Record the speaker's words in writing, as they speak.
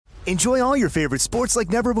Enjoy all your favorite sports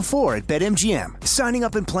like never before at BetMGM. Signing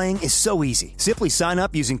up and playing is so easy. Simply sign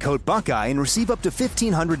up using code Buckeye and receive up to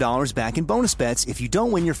 $1,500 back in bonus bets if you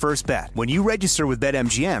don't win your first bet. When you register with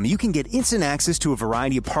BetMGM, you can get instant access to a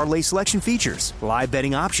variety of parlay selection features, live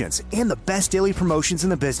betting options, and the best daily promotions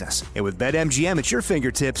in the business. And with BetMGM at your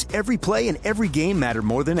fingertips, every play and every game matter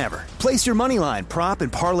more than ever. Place your moneyline, prop,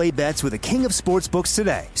 and parlay bets with the king of sportsbooks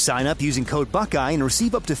today. Sign up using code Buckeye and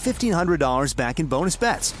receive up to $1,500 back in bonus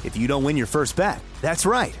bets if you don't win your first bet. That's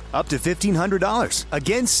right, up to $1,500.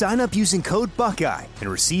 Again, sign up using code Buckeye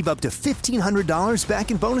and receive up to $1,500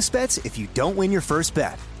 back in bonus bets if you don't win your first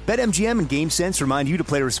bet. BetMGM and GameSense remind you to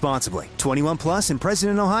play responsibly. 21 plus and present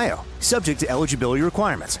in Ohio. Subject to eligibility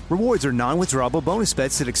requirements. Rewards are non-withdrawable bonus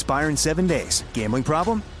bets that expire in 7 days. Gambling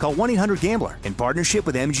problem? Call 1-800-GAMBLER in partnership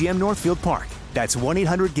with MGM Northfield Park. That's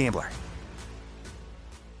 1-800-GAMBLER.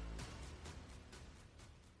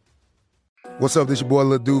 What's up, this your boy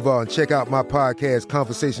Lil Duval, and check out my podcast,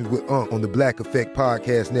 Conversations with Unc, on the Black Effect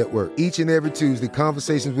Podcast Network. Each and every Tuesday,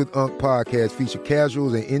 Conversations with Unc podcast feature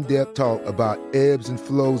casuals and in-depth talk about ebbs and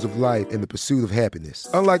flows of life and the pursuit of happiness.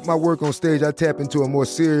 Unlike my work on stage, I tap into a more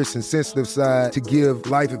serious and sensitive side to give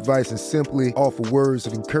life advice and simply offer words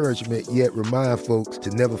of encouragement, yet remind folks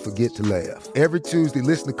to never forget to laugh. Every Tuesday,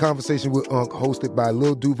 listen to Conversation with Unc, hosted by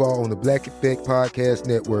Lil Duval on the Black Effect Podcast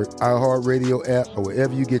Network, iHeartRadio app, or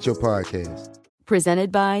wherever you get your podcasts.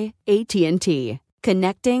 Presented by AT&T.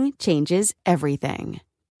 Connecting changes everything.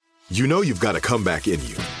 You know you've got a comeback in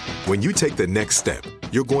you. When you take the next step,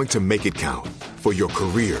 you're going to make it count. For your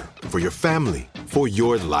career, for your family, for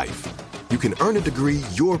your life. You can earn a degree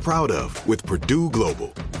you're proud of with Purdue Global.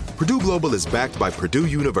 Purdue Global is backed by Purdue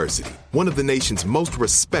University, one of the nation's most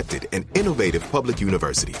respected and innovative public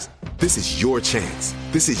universities. This is your chance.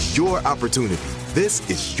 This is your opportunity. This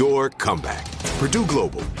is your comeback. Purdue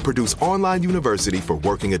Global, Purdue's online university for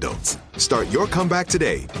working adults. Start your comeback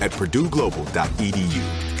today at purdueglobal.edu.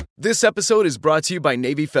 This episode is brought to you by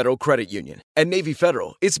Navy Federal Credit Union. At Navy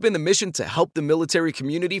Federal, it's been the mission to help the military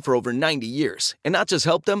community for over 90 years. And not just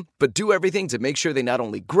help them, but do everything to make sure they not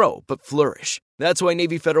only grow, but flourish. That's why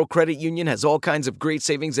Navy Federal Credit Union has all kinds of great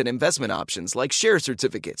savings and investment options like share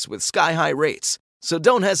certificates with sky-high rates. So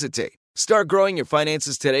don't hesitate. Start growing your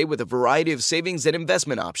finances today with a variety of savings and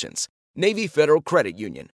investment options. Navy Federal Credit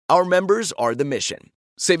Union. Our members are the mission.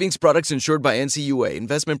 Savings products insured by NCUA.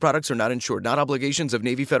 Investment products are not insured, not obligations of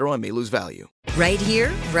Navy Federal and may lose value. Right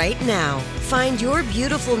here, right now. Find your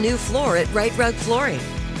beautiful new floor at Right Rug Flooring.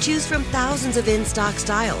 Choose from thousands of in-stock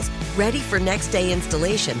styles, ready for next day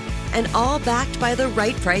installation, and all backed by the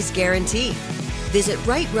right price guarantee. Visit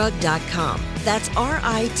rightrug.com. That's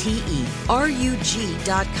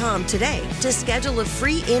RITERUG.com today to schedule a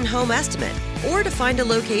free in-home estimate or to find a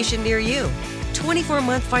location near you.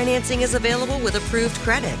 24-month financing is available with approved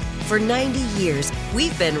credit. For 90 years,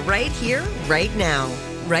 we've been right here, right now.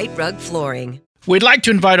 Right Rug Flooring. We'd like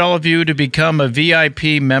to invite all of you to become a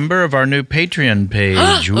VIP member of our new Patreon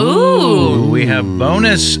page. Ooh. We have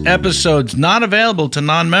bonus episodes not available to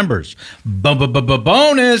non-members.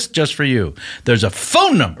 Bonus just for you. There's a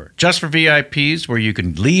phone number just for VIPs where you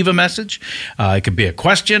can leave a message. It could be a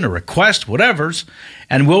question, a request, whatever's,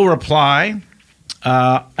 and we'll reply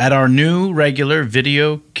at our new regular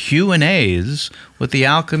video Q&As with the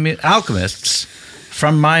alchemists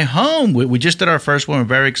from my home. We just did our first one. We're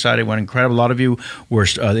very excited. It went incredible. A lot of you were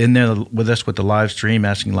in there with us with the live stream,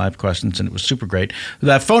 asking live questions, and it was super great.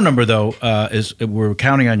 That phone number, though, is we're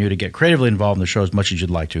counting on you to get creatively involved in the show as much as you'd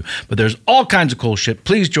like to. But there's all kinds of cool shit.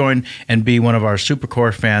 Please join and be one of our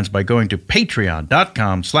Supercore fans by going to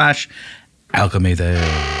patreon.com/alchemy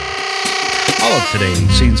there. All of today's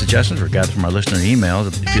scene suggestions were gathered from our listener emails.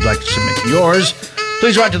 If you'd like to submit yours,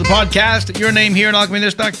 please write to the podcast at your name here at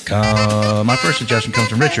alchemythis.com. My first suggestion comes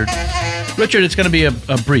from Richard. Richard, it's going to be a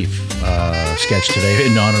brief sketch today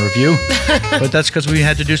in honor of you, but that's because we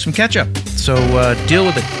had to do some catch-up. So deal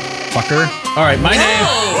with it, fucker. All right, my name...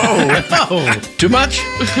 Whoa. Too much? You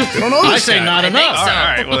don't know this I say guy. not enough. So. All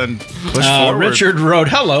right, well then push forward. Richard wrote,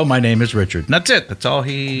 hello, my name is Richard. And that's it. That's all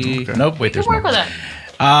he... Okay. Nope, wait, there's more. Work with it.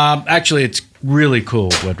 Actually, it's really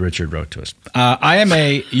cool what Richard wrote to us. I am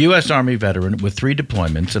a U.S. Army veteran with 3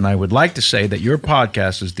 deployments, and I would like to say that your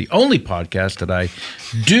podcast is the only podcast that I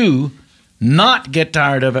do not get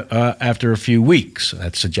tired of it after a few weeks.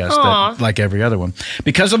 That suggests that, like every other one.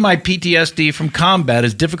 Because of my PTSD from combat,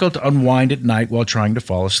 it's difficult to unwind at night while trying to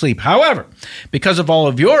fall asleep. However, because of all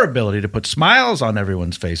of your ability to put smiles on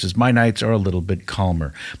everyone's faces, my nights are a little bit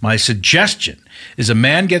calmer. My suggestion is a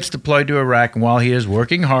man gets deployed to Iraq, and while he is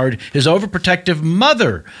working hard, his overprotective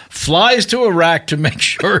mother flies to Iraq to make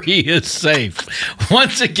sure he is safe.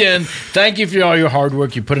 Once again, thank you for all your hard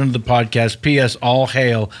work you put into the podcast. P.S. All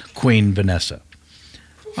hail Queen Vanessa.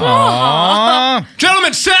 Aww.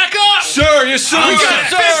 Gentlemen, sack up! Sir, yes, sir. We got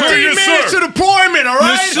 15 minutes to deployment, all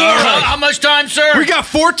right? Yes, sir. How much time, sir? We got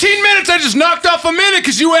 14 minutes. I just knocked off a minute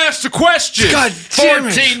because you asked a question. God damn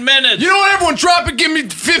it. 14 minutes. You know what? Everyone drop it. Give me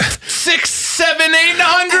 5, 6, 7, 8,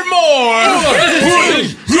 100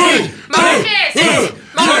 more.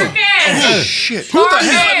 Oh, shit. Who the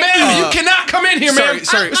hell, man? You cannot come in here, man.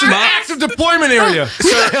 Sorry. This is an active deployment area. Who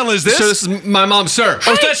the hell is this? Sir, this is my mom, sir.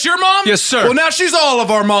 Oh, that's your mom? Yes, sir. Well, now she's all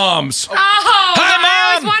of our moms. Oh, I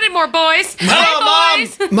always Mom. wanted more boys. Hello, Hey,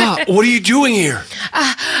 boys. Ma, what are you doing here?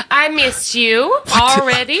 I missed you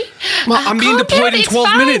already. Ma, I'm being Calm deployed down, in it's 12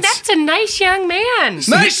 fine. minutes. That's a nice young man.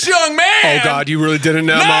 Nice young man. Oh, God, you really did it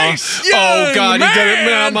now, Nice Ma. Oh, young God, you did it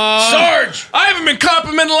now, man. Ma. Sarge, I haven't been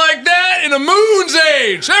complimented like that in a moon's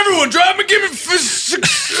age. Everyone, drop me, give me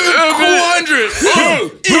 400.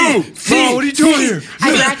 Ma, what are you doing here?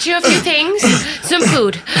 I brought you a few things. Some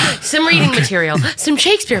food, some reading material, some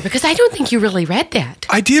Shakespeare, because I don't think you really read that.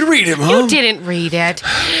 I did read it, Mom. You didn't read it.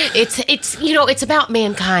 It's about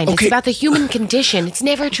mankind. Okay. It's about the human condition. It's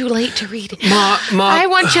never too late to read it. Ma. I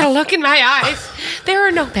want you to look in my eyes. There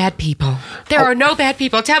are no bad people. There are no bad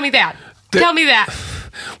people. Tell me that. Tell me that.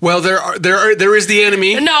 Well, there is the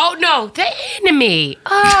enemy. No, the enemy.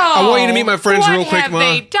 Oh, I want you to meet my friends real quick, What Ma.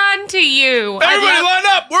 have they done to you? Everybody line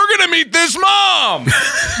up. We're going to meet this mom.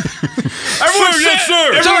 Everyone, Yes,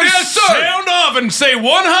 sir. Everyone, Yes, sir. sound off and say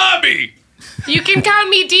one hobby. You can call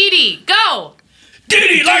me Dee Dee. Go.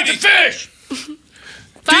 Diddy, like to fish.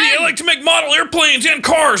 Fine. I like to make model airplanes and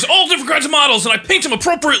cars, all different kinds of models, and I paint them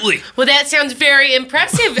appropriately. Well, that sounds very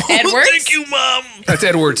impressive, Edwards. Thank you, Mom. That's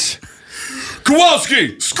Edwards.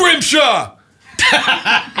 Kowalski, Scrimshaw.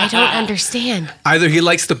 I don't understand. Either he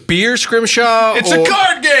likes the beer, Scrimshaw, It's or... a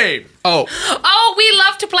card game. Oh, Oh, we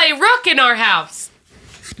love to play rook in our house.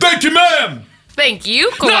 Thank you, ma'am. Thank you,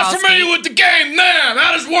 Not Kowalski. familiar with the game, man.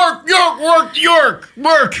 How does work?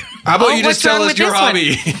 Work. how about you what's just tell wrong us with your this one?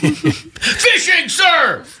 hobby? Fishing,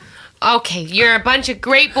 sir. Okay, you're a bunch of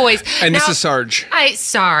great boys. And this Now, is Sarge.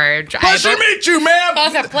 Sarge. Pleasure to meet you, ma'am.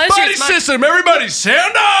 Both a pleasure. Buddy My- system. Everybody,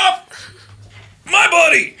 sound off. My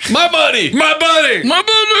buddy. My buddy. My buddy. My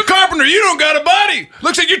buddy. Carpenter, you don't got a buddy.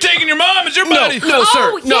 Looks like you're taking your mom as your buddy. No,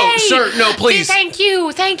 sir. Oh, No, yay. sir. No, please. Thank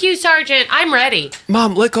you, Sergeant. I'm ready.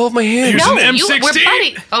 Mom, let go of my hand. Here's No, an we're M16.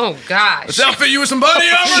 buddy. Oh gosh. Let's outfit you with some buddy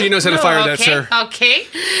armor. She knows how to fire that, sir. Okay,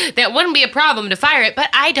 that wouldn't be a problem to fire it, but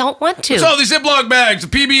I don't want to. It's all these Ziploc bags, the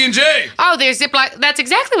PB&J. Oh, there's Ziploc. That's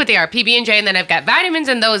exactly what they are. PB&J, and then I've got vitamins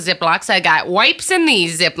in those Ziplocs. I got wipes in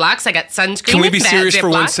these Ziplocs. I got sunscreen Can we in be that serious for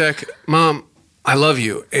Ziploc. 1 sec? Mom, I love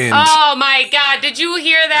you, and Oh my God! Did you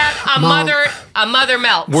hear that? A mother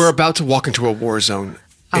melts. we're about to walk into a war zone,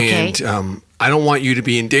 Okay. and I don't want you to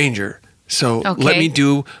be in danger. So let Okay. me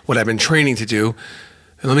do what I've been training to do,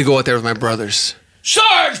 and let me go out there with my brothers.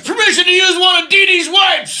 Sarge, permission to use one of Dee Dee's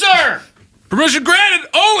wipes, sir. Permission granted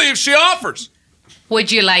only if she offers.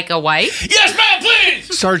 Would you like a wipe? Yes, ma'am,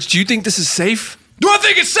 please. Sarge, do you think this is safe Do I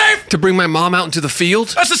think it's safe? to bring my mom out into the field?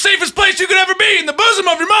 That's the safest place you could ever be, in the bosom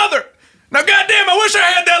of your mother. Now, goddamn, I wish I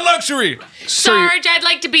had that luxury. Sarge, I'd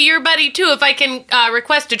like to be your buddy too if I can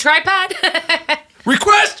request a tripod.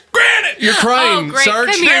 Request granted. You're crying, Oh, great. Sarge.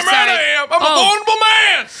 Come here, Damn right I am. I'm a vulnerable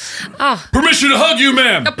man. Oh. Permission to hug you,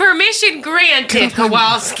 ma'am. Permission granted,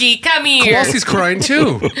 Kowalski. Come here. Kowalski's crying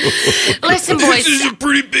too. Listen, boys. This is a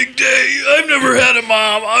pretty big day. I've never had a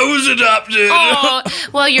mom. I was adopted. Oh,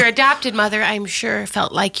 well, your adopted mother, I'm sure,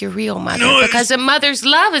 felt like your real mother. No, it's- because a mother's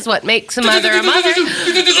love is what makes a mother a mother.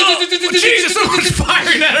 Jesus, someone's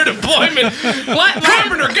firing at her deployment. What?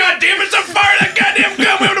 Carpenter, goddamn, it's on fire. That goddamn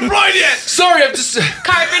gun. We haven't deployed yet. Sorry, I'm just...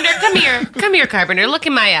 Carpenter, come here. Come here, Carpenter. Look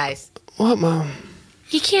in my eyes. What, Mom?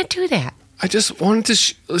 You can't do that. I just wanted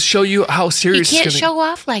to show you how You serious can't it's gonna... show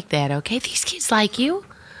off like that, okay? These kids like you.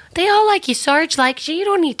 They all like you. Sarge likes you. You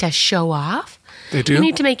don't need to show off. They do? You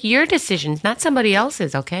need to make your decisions, not somebody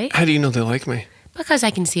else's, okay? How do you know they like me? Because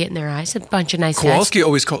I can see it in their eyes. A bunch of nice guys. Kowalski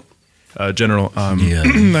always called... General, I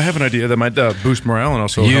have an idea that might boost morale and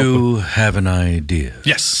also help. You have an idea.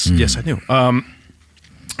 Yes, yes, I do.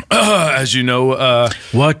 As you know,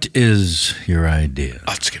 what is your idea?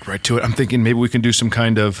 Let's get right to it. I'm thinking maybe we can do some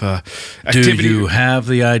kind of activity. Do you have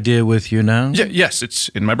the idea with you now? Yes, it's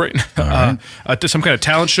in my brain. All right. Some kind of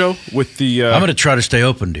talent show with the... I'm going to try to stay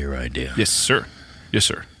open to your idea. Yes, sir. Yes,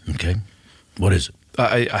 sir. Okay. What is it?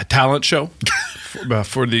 A talent show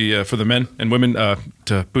for the men and women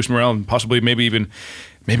to boost morale and possibly maybe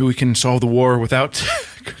we can solve the war without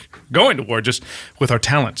going to war, just with our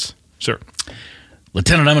talents, sir.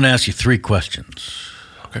 Lieutenant, I'm going to ask you 3 questions.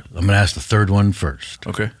 Okay. I'm going to ask the third one first.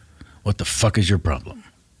 Okay. What the fuck is your problem?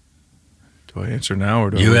 Do I answer now or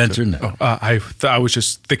do you I answer now? I was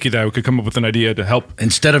just thinking that I could come up with an idea to help.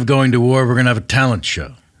 Instead of going to war, we're going to have a talent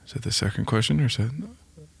show. Is that the second question or is that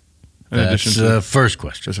That's the first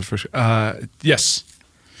question. That's the first. Yes.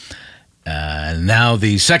 Now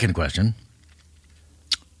the second question.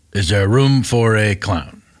 Is there room for a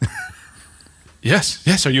clown? Yes.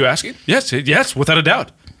 Yes. Are you asking? Yes. Yes. Without a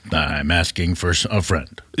doubt. I'm asking for a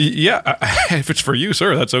friend. Yeah. If it's for you,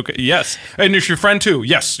 sir, that's okay. Yes. And if your friend too.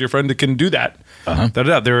 Yes. Your friend can do that. Without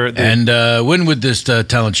a doubt. And when would this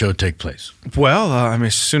talent show take place? Well,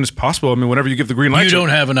 as soon as possible. Whenever you give the green light. You don't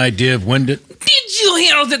have an idea of when to... Did you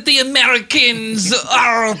hear that the Americans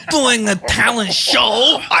are doing a talent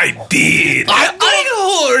show? I did. I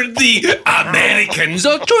heard the Americans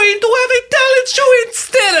are trying to have a talent show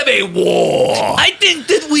instead of a war. I think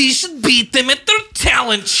that we should beat them at their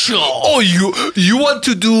talent show. Oh, you want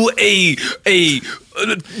to do a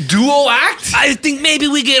duo act? I think maybe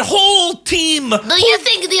we get whole team. Do you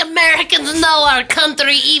think the Americans know our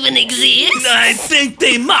country even exists? I think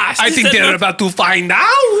they must. I think they're about to find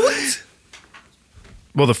out.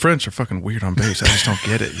 Well, the French are fucking weird on base. I just don't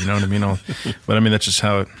get it. You know what I mean? But that's just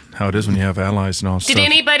how it is when you have allies and all stuff. Did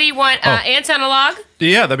anybody want ants on a log?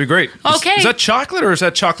 Yeah, that'd be great. Okay. Is that chocolate or is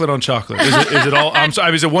that chocolate on chocolate? Is it all? I'm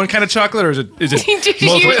sorry. Is it one kind of chocolate or is it?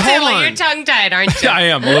 You're tongue tied, aren't you? Yeah, I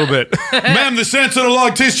am a little bit. Ma'am, the ants on a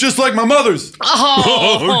log tastes just like my mother's.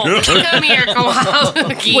 Oh, come here,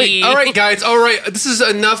 Kowalski. Wait, all right, guys, all right. This is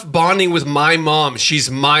enough bonding with my mom. She's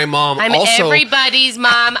my mom. I'm also, everybody's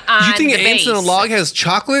mom on you think the ants base. on a log has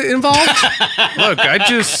chocolate involved? Look,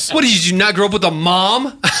 What did you not grow up with a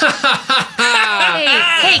mom?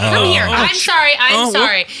 Hey, come here. I'm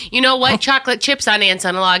sorry. You know what? Chocolate chips on ants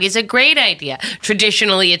on a log is a great idea.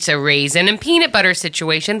 Traditionally, it's a raisin and peanut butter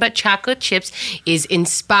situation, but chocolate chips is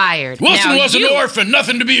inspired. Wilson was an orphan,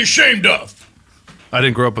 nothing to be ashamed of. I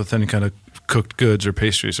didn't grow up with any kind of cooked goods or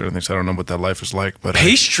pastries or anything, so I don't know what that life is like. But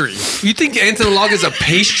pastry? You think ants on a log is a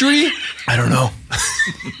pastry? I don't know.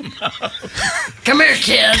 Come here,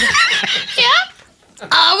 kid. Yeah?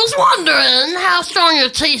 I was wondering how strong your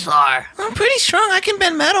teeth are. I'm pretty strong. I can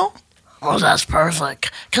bend metal. Oh, that's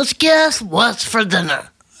perfect. Because guess what's for dinner?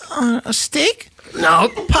 A steak? No.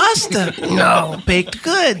 Pasta? No. Baked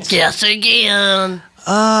goods? Guess again.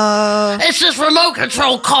 It's this remote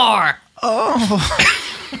control car. Oh.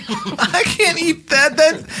 I can't eat that.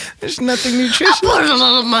 There's nothing nutritious. I put a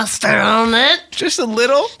little mustard on it. Just a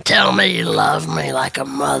little? Tell me you love me like a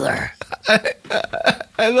mother.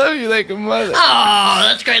 I love you like a mother. Oh,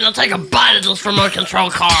 that's great. I'll take a bite of this remote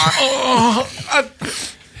control car.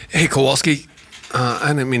 Hey, Kowalski. I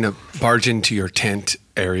didn't mean to barge into your tent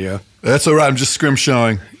area. That's all right. I'm just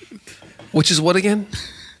scrimshawing. Which is what again?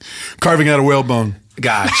 Carving out a whalebone.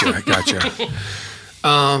 Gotcha.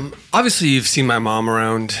 Obviously, you've seen my mom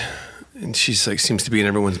around, and she's seems to be in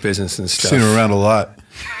everyone's business and stuff. Seen her around a lot.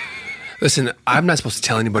 Listen, I'm not supposed to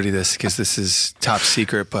tell anybody this because this is top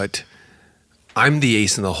secret, but I'm the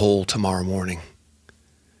ace in the hole tomorrow morning.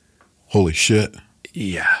 Holy shit.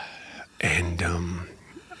 Yeah. And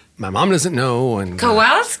my mom doesn't know. And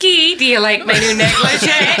Kowalski, do you like my new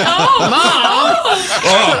negligee? Mom!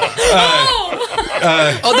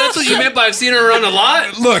 Oh, that's what you meant by I've seen her around a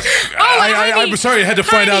lot? Look, I'm sorry I had to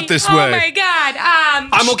find out this way. Oh, my God.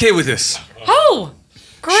 I'm okay with this. Oh,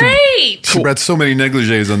 great. She brought so many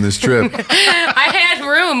negligees on this trip. I had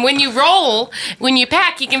room. When you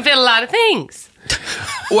pack, you can fit a lot of things.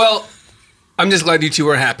 Well, I'm just glad you two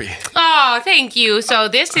are happy. Oh, thank you. So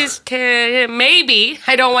this is maybe,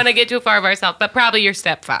 I don't want to get too far of ourselves, but probably your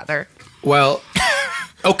stepfather. Well,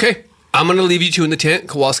 okay. I'm going to leave you two in the tent.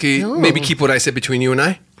 Kowalski, maybe keep what I said between you and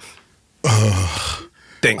I.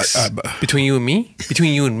 Thanks. Between you and me?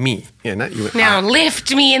 Between you and me. Yeah, not you and Now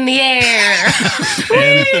lift me in the air.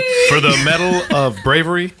 And for the Medal of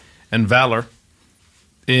Bravery and Valor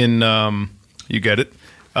in, you get it,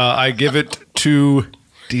 I give it to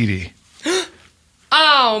Dee Dee.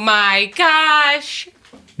 Oh, my gosh.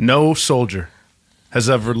 No soldier has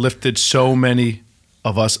ever lifted so many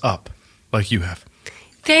of us up like you have.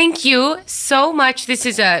 Thank you so much. This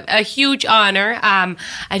is a huge honor.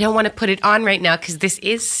 I don't want to put it on right now because this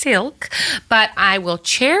is silk, but I will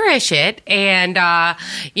cherish it. And,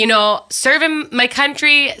 serving my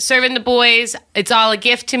country, serving the boys, it's all a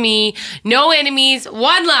gift to me. No enemies,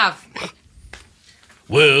 one love.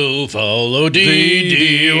 We'll follow Dee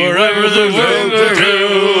Dee wherever the winds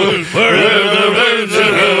go, wherever the winds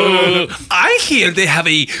go. I hear they have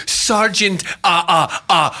a sergeant,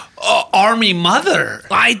 army mother.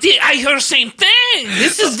 I heard the same thing.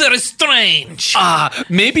 This is very strange.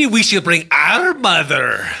 Maybe we should bring our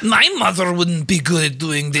mother. My mother wouldn't be good at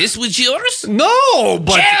doing this. Would yours? No,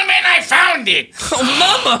 but... Gentlemen, I found it. Oh,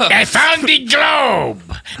 Mama. I found the globe.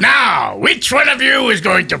 Now, which one of you is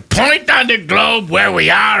going to point on the globe where we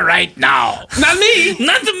are right now? Not me.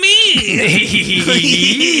 Not me.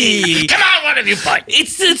 Come on, one of you point.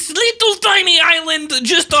 It's this little tiny island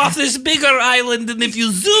just off this bigger island, and if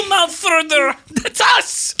you zoom out further, that's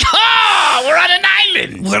us. Oh, we're on an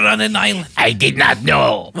island. We're on an island. I did not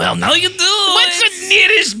know. Well, now you do. What's the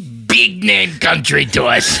nearest big name country to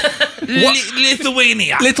us?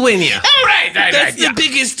 Lithuania. Lithuania. All right. That's the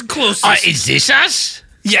biggest, closest. Is this us?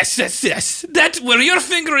 Yes. That, where your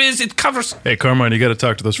finger is, it covers... Hey, Carmine, you got to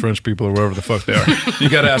talk to those French people or wherever the fuck they are. You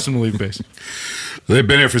got to ask them to leave base. They've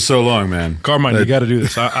been here for so long, man. Carmine, you got to do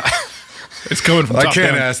this. It's coming from top I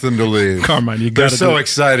can't down. ask them to leave. Carmine, you got to They're so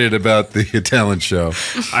excited about the talent show.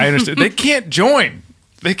 I understand. They can't join.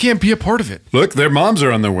 They can't be a part of it. Look, their moms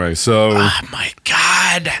are on their way, so... Oh, my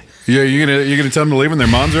God. Yeah, you're gonna tell them to leave when their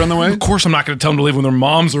moms are on the way? Of course I'm not going to tell them to leave when their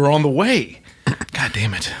moms are on the way. God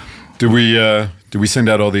damn it. Do we send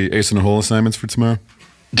out all the Ace in the Hole assignments for tomorrow?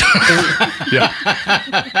 Yeah.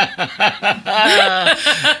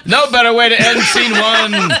 No better way to end scene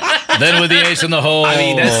one than with the ace in the hole. I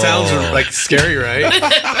mean, that sounds like scary, right?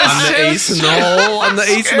 I'm the ace in the hole. I'm the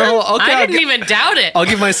ace in the hole. Okay, I didn't even doubt it. I'll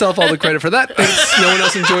give myself all the credit for that. Thanks. No one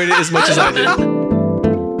else enjoyed it as much as I did.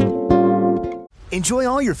 Enjoy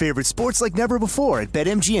all your favorite sports like never before at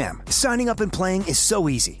BetMGM. Signing up and playing is so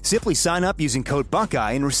easy. Simply sign up using code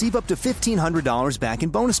Buckeye and receive up to $1,500 back in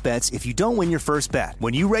bonus bets if you don't win your first bet.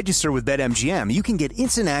 When you register with BetMGM, you can get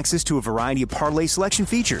instant access to a variety of parlay selection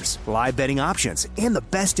features, live betting options, and the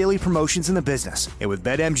best daily promotions in the business. And with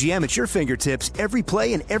BetMGM at your fingertips, every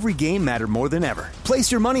play and every game matter more than ever.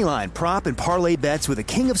 Place your moneyline, prop, and parlay bets with the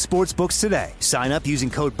king of sportsbooks today. Sign up using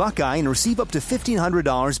code Buckeye and receive up to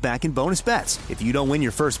 $1,500 back in bonus bets if you don't win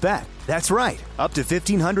your first bet. That's right, up to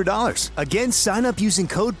 $1,500. Again, sign up using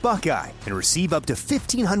code Buckeye and receive up to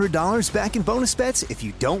 $1,500 back in bonus bets if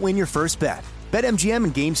you don't win your first bet. BetMGM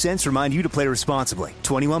and GameSense remind you to play responsibly.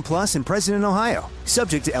 21 plus and present in Ohio.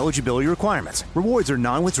 Subject to eligibility requirements. Rewards are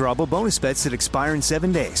non-withdrawable bonus bets that expire in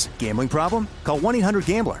 7 days. Gambling problem? Call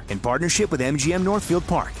 1-800-GAMBLER in partnership with MGM Northfield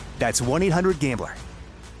Park. That's 1-800-GAMBLER.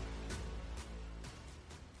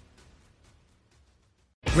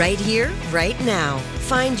 Right here, right now.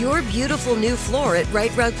 Find your beautiful new floor at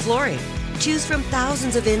Right Rug Flooring. Choose from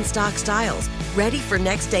thousands of in-stock styles, ready for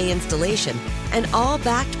next day installation, and all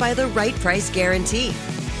backed by the right price guarantee.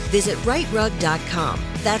 Visit rightrug.com.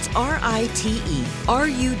 That's RITERUG.com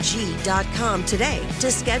today to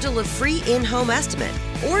schedule a free in-home estimate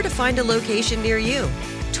or to find a location near you.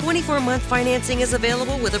 24-month financing is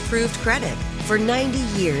available with approved credit. For 90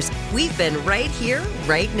 years, we've been right here,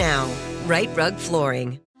 right now. Right Rug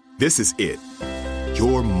Flooring. This is it.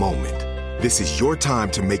 Your moment. This is your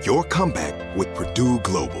time to make your comeback with Purdue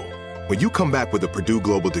Global. When you come back with a Purdue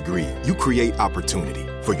Global degree, you create opportunity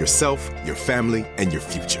for yourself, your family, and your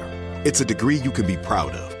future. It's a degree you can be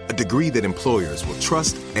proud of, a degree that employers will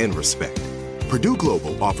trust and respect. Purdue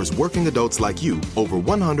Global offers working adults like you over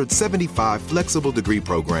 175 flexible degree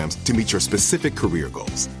programs to meet your specific career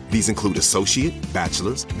goals. These include associate,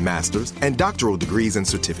 bachelor's, master's, and doctoral degrees and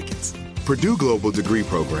certificates. Purdue Global degree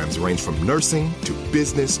programs range from nursing to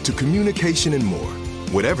business to communication and more.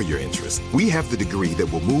 Whatever your interest, we have the degree that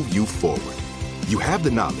will move you forward. You have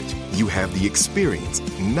the knowledge, you have the experience.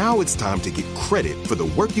 Now it's time to get credit for the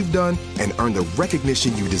work you've done and earn the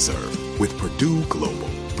recognition you deserve with Purdue Global,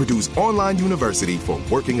 Purdue's online university for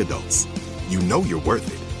working adults. You know you're worth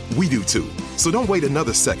it. We do too. So don't wait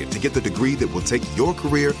another second to get the degree that will take your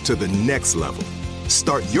career to the next level.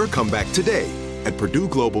 Start your comeback today at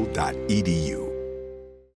purdueglobal.edu.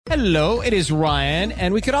 Hello, it is Ryan,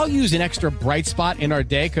 and we could all use an extra bright spot in our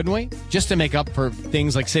day, couldn't we? Just to make up for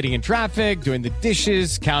things like sitting in traffic, doing the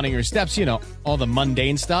dishes, counting your steps, you know, all the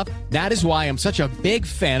mundane stuff. That is why I'm such a big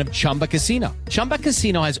fan of Chumba Casino. Chumba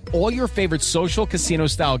Casino has all your favorite social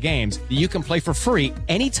casino-style games that you can play for free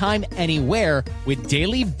anytime, anywhere with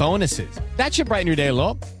daily bonuses. That should brighten your day a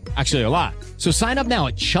little. Actually, a lot. So sign up now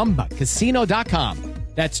at ChumbaCasino.com.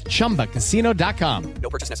 That's ChumbaCasino.com. No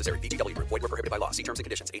purchase necessary. VGW Group. Void where prohibited by law. See terms and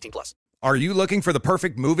conditions. 18+. Are you looking for the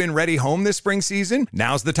perfect move-in ready home this spring season?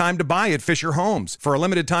 Now's the time to buy at Fisher Homes. For a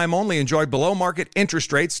limited time only, enjoy below-market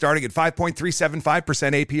interest rates starting at 5.375%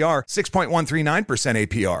 APR, 6.139%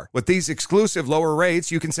 APR. With these exclusive lower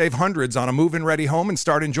rates, you can save hundreds on a move-in ready home and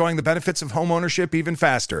start enjoying the benefits of home ownership even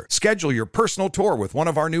faster. Schedule your personal tour with one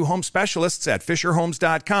of our new home specialists at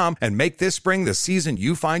FisherHomes.com and make this spring the season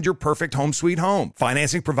you find your perfect home sweet home.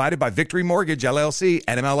 Financing provided by Victory Mortgage, LLC,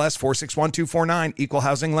 NMLS 461249, Equal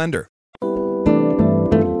Housing Lender.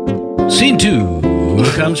 Scene 2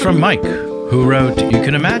 comes from Mike, who wrote, "You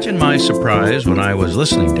can imagine my surprise when I was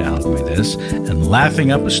listening to Out With This and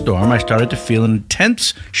laughing up a storm. I started to feel an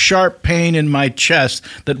intense, sharp pain in my chest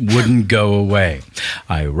that wouldn't go away.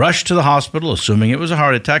 I rushed to the hospital, assuming it was a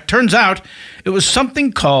heart attack. Turns out it was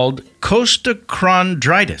something called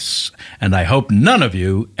costochondritis, and I hope none of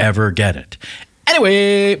you ever get it.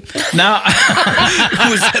 Anyway, now..."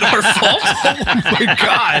 Was that our fault? Oh my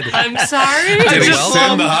God. I'm sorry. Did he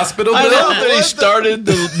send the hospital I bill? love that he started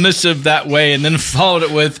the missive that way and then followed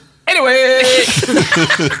it with, "Anyway."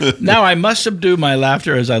 Now I must subdue my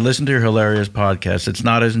laughter as I listen to your hilarious podcast. It's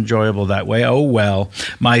not as enjoyable that way. Oh well.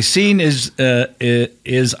 My scene idea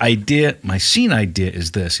is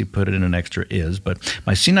this. He put it in an extra "is," but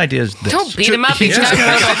my scene idea is this. Don't beat him up. He just came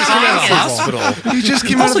out of the hospital. You just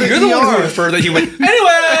came out Also, of the you're the one who ER. referred that he went,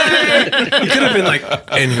 "Anyway!" You could have been like,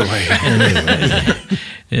 "Anyway."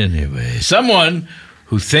 Anyway, someone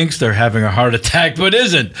who thinks they're having a heart attack but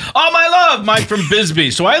isn't. All my love, Mike from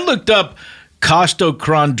Bisbee. So I looked up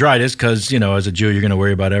costochondritis because, as a Jew, you're going to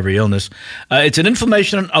worry about every illness. It's an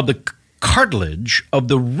inflammation of the cartilage of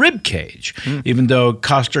the rib cage. Even though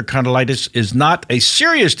costochondritis is not a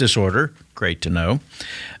serious disorder, great to know,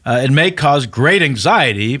 it may cause great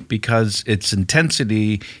anxiety because its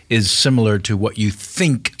intensity is similar to what you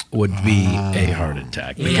think would be a heart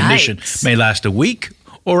attack. The condition may last a week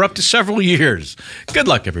or up to several years. Good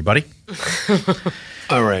luck, everybody.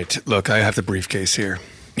 All right. Look, I have the briefcase here.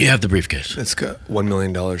 You have the briefcase. It's got $1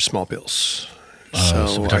 million small bills.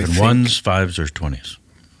 So we're talking ones, fives, or 20s.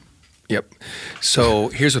 Yep. So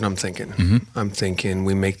here's what I'm thinking. I'm thinking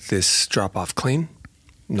we make this drop-off clean.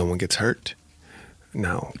 No one gets hurt.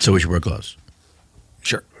 Now. So we should wear gloves?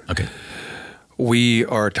 Sure. Okay. We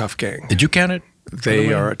are a tough gang. Did you count it?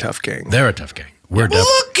 They are a tough gang. They're a tough gang. We're definitely.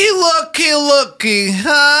 Looky,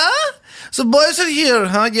 huh? So boys are here,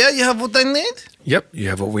 huh? Yeah, you have what I need? Yep, you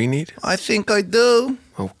have what we need? I think I do.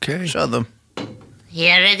 Okay. Show them.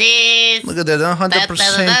 Here it is. Look at that,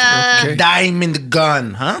 100% Okay. diamond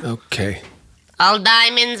gun, huh? Okay. All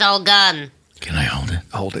diamonds, all gun. Can I hold it?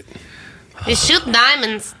 Hold it. You shoot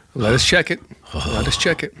diamonds. Let us check it. Let us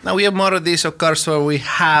check it. Now we have more of these, of course, where we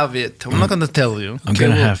have it. I'm not going to tell you. I'm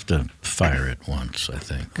going to have to fire it once, I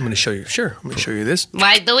think. I'm going to show you. Sure. I'm going to show you this.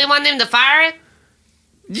 Why, do we want him to fire it?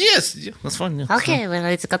 Yes, yeah, that's fine. Yeah. Okay, well,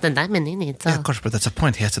 it's got the diamond in it. So. Yeah, of course, but that's the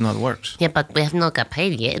point. He has to know it works. Yeah, but we have not got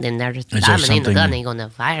paid yet, and there's there diamond in the something- gun. Ain't gonna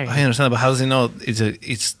fire I it. understand, but how does he know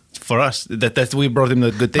it's for us? That we brought him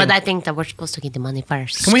the good thing. But I think that we're supposed to get the money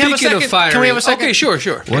first. Can we have a Speaking second? of firing. Can we have a second? Okay, sure.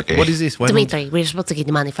 What is this? Why don't- Dimitri, we're supposed to get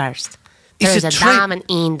the money first. It's There's a a trade. diamond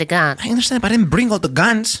in the gun. I understand, but I didn't bring all the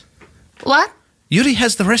guns. What? Yuri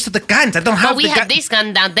has the rest of the guns. I don't have But we the have gun. this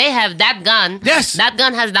gun down. They have that gun. Yes. That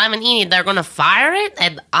gun has diamond in it. They're gonna fire it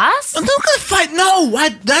at us? I'm not gonna fight. No,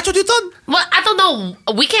 what? That's what you thought? Well, I don't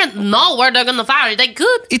know. We can't know where they're gonna fire it. They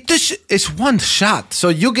could. It's one shot. So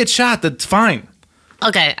you get shot, that's fine.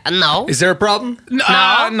 Okay, no. Is there a problem?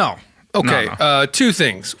 No. Okay, No. two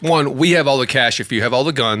things. One, we have all the cash if you have all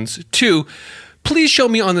the guns. Two, please show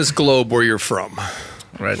me on this globe where you're from.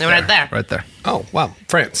 Right there. Right there. Oh, wow.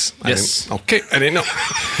 France. Yes. Okay, I didn't know.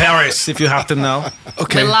 Paris, if you have to know.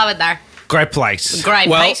 Okay. We love it there. Great place. Great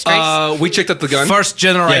pastries. We checked out the gun. First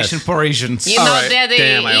generation Yes. Parisians. You know All right. that the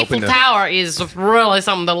Damn, I Eiffel opened it. Tower is really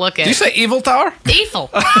something to look at. Did you say Evil Tower? Eiffel?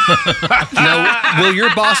 Now, will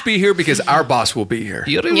your boss be here? Because our boss will be here.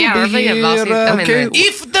 Yuri Yeah, will our be big boss is here, coming okay. in.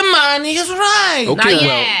 If the money is right. Okay, Not well,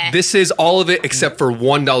 yet. this is all of it except for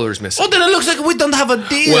 $1 missing. Oh, then it looks like we don't have a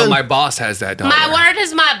deal. Well, my boss has that dollar. My word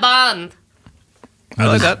is my bond. I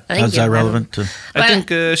like that. Thank How's you, that man. relevant to? I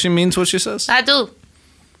think she means what she says. I do.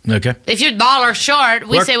 Okay. If you're dollar short,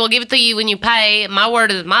 we Work- say we'll give it to you when you pay. My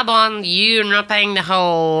word is my bond. You're not paying the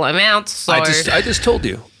whole amount. So I just told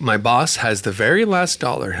you. My boss has the very last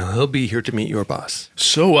dollar. And he'll be here to meet your boss.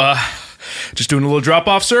 So, just doing a little drop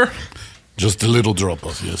off, sir? Just a little drop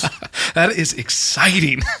off, yes. That is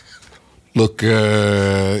exciting. Look,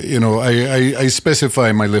 I specify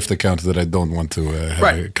in my Lyft account that I don't want to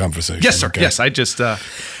have a conversation. Yes, sir. okay? Yes, I just,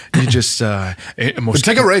 You just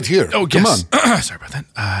take it right here. Oh, Come yes. on. Sorry about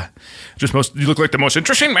that. You look like the most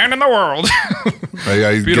interesting man in the world.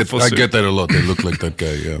 I get that a lot. They look like that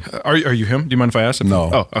guy. Yeah. Are you him? Do you mind if I ask? No.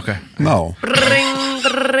 Oh, okay. No.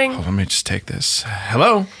 Ring. Let me just take this.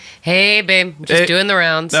 Hello. Hey, babe. Just doing the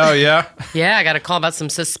rounds. Oh, yeah? Yeah, I got a call about some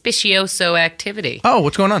suspicioso activity. Oh,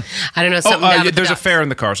 what's going on? I don't know. Something down at the there's a docks. fair in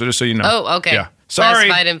the car, so just so you know. Oh, okay. Yeah. Sorry.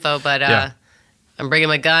 Classified info, but Yeah. I'm bringing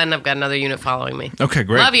my gun. I've got another unit following me. Okay,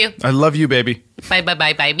 great. Love you. I love you, baby. Bye. Bye.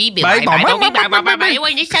 I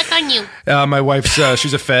want to suck on you. My wife's,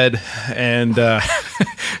 she's a Fed, and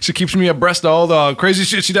she keeps me abreast of all the crazy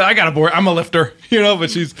shit she does. I got a board. I'm a lifter,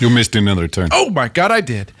 but she's... You missed another turn. Oh, my God, I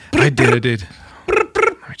did. I did.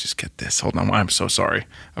 Let me just get this. Hold on. I'm so sorry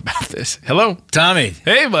about this. Hello? Tommy.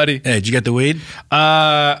 Hey, buddy. Hey, did you get the weed?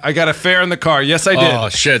 I got a fare in the car. Yes, I did. Oh,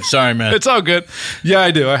 shit. Sorry, man. It's all good. Yeah,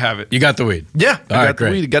 I do. I have it. You got the weed? Yeah. All I right, got the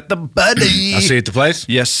great. weed. Got the buddy. I'll see you at the place?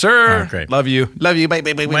 Yes, sir. All right, great. Love you. Love you. Bye.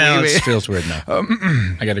 Well, it feels weird now.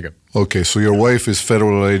 I got to go. Okay, so your wife is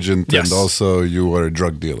federal agent, Yes. and also you are a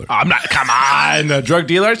drug dealer. I'm not. Come on. A drug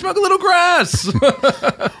dealer. I smoke a little grass.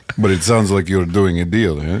 But it sounds like you're doing a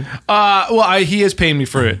deal, huh? Well, he is paying me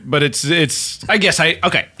for it, but it's. I guess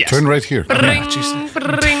okay. Yes. Turn right here. Ring.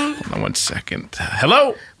 Hold on 1 second.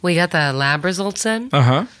 Hello. We got the lab results in.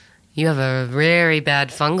 Uh-huh. You have a very bad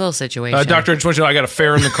fungal situation. Doctor, I just want you to know I got a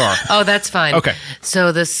fare in the car. Oh, that's fine. Okay.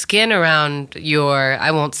 So the skin around your,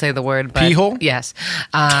 I won't say the word, but... Pee hole? Yes.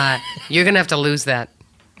 You're going to have to lose that.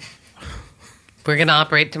 We're going to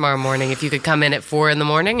operate tomorrow morning. If you could come in at 4 a.m.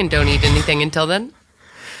 and don't eat anything until then.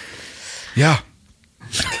 Yeah.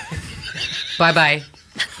 Bye-bye.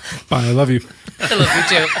 Bye. I love you. I love you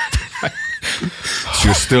too. So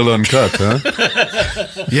you're still uncut, huh?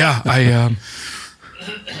 Yeah, I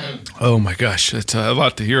oh my gosh, that's a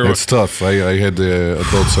lot to hear. It's tough. I had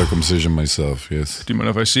adult circumcision myself, yes. Do you mind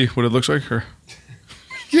if I see what it looks like? Or?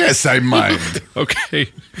 Yes, I mind. Okay.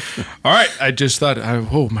 All right. I just thought,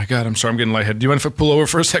 oh my God, I'm sorry, I'm getting lightheaded. Do you mind if I pull over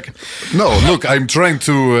for a second? No, look, I'm trying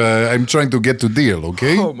to get to deal,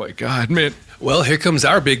 okay? Oh my God, man. Well, here comes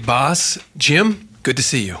our big boss, Jim. Good to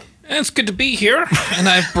see you. It's good to be here. And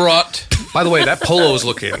I've brought... By the way, that polo is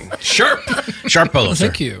looking sharp. Sharp polo, sir.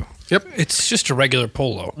 Thank you. Yep. It's just a regular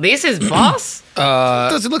polo. This is boss?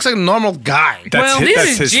 It looks like a normal guy.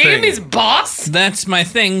 This is Jim is boss? That's my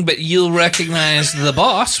thing, but you'll recognize the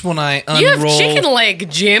boss when I unroll... You have chicken leg,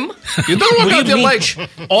 Jim. You don't What look do at you your mean? legs.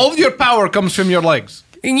 All of your power comes from your legs.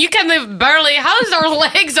 And you can live barely. How's our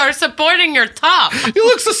legs are supporting your top? You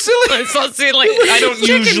look so silly. It's so silly. I don't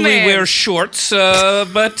Chicken usually man. wear shorts,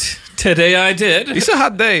 but today I did. It's a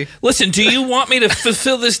hot day. Listen, do you want me to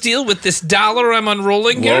fulfill this deal with this dollar I'm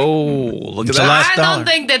unrolling here? Whoa, look at It's the that. last I dollar. don't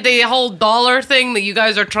think that the whole dollar thing that you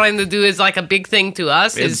guys are trying to do is like a big thing to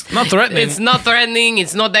us. It's not threatening. It's not threatening.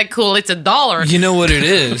 It's not that cool. It's $1. You know what it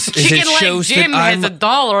is Chicken it leg shows Jim that has I'm...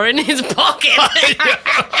 $1 in his pocket.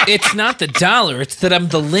 It's not the dollar. It's that I'm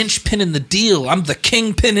the linchpin in the deal. I'm the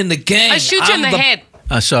kingpin in the game. I shoot you in the head.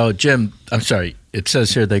 So, Jim, I'm sorry. It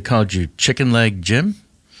says here they called you Chicken Leg Jim?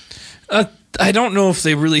 I don't know if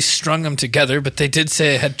they really strung them together, but they did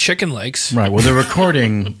say I had chicken legs. Right. Well, the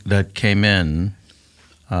recording that came in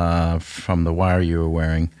from the wire you were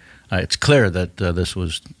wearing, it's clear that this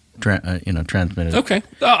was transmitted. Okay.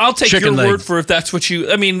 I'll take Chicken your word legs. for if that's what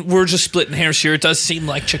you... I mean, we're just splitting hairs here. It does seem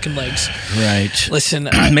like chicken legs. Right. Listen,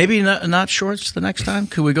 maybe not shorts the next time.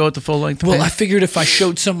 Could we go with the full length? Well, I pants? figured if I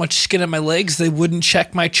showed so much skin on my legs, they wouldn't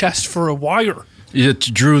check my chest for a wire. It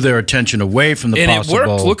drew their attention away from the And possible. it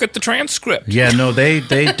worked. Look at the transcript. Yeah, no, they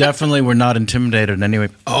definitely were not intimidated anyway.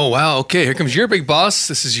 Oh, wow. Okay, here comes your big boss.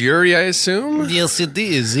 This is Yuri, I assume? Yes, it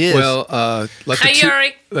is. Yes. Well, let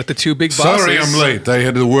the two big bosses... Sorry, I'm late. I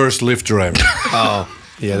had the worst Lyft driver. Oh,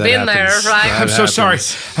 yeah, that Been there, happens. right? I'm so sorry.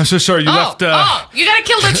 I'm so sorry. You left... You gotta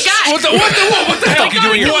kill this guy. What the fuck are you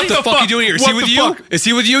doing here? What the fuck are you doing here? Is he with you? Is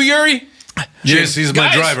he with you, Yuri? Yes, he's my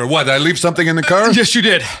Guys. driver. What, I leave something in the car? Yes, you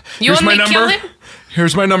did. You Here's want my me to kill number. him?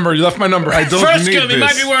 Here's my number. You left my number. I don't First need him, he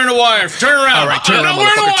might this. be wearing a wire. Turn around. All right, turn around, we're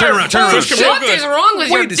motherfucker. Turn around, turn around. What is wrong with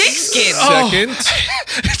your dick skin? Second.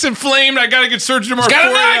 It's inflamed. I gotta get surgery tomorrow. He's got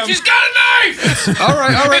a 4 knife. a.m. He's got a knife. All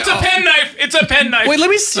right. It's a pen knife. It's a pen knife. Wait, let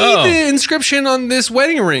me see the inscription on this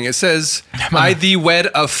wedding ring. It says, I thee wed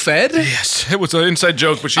a Fed? Yes, it was an inside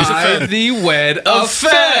joke, but she's a I Fed. thee wed a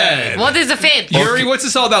Fed. What is a Fed? Yuri, what's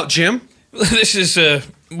this all about, Jim? This is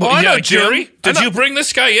I know Jim. Jerry, did I know- you bring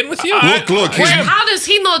this guy in with you? Look, Wait, he's... how does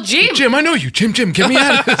he know Jim? Jim, I know you. Jim, get me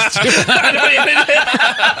out of this. Jim.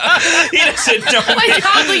 He doesn't know. Wait,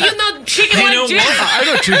 how do you know chicken You like know Jim? what? I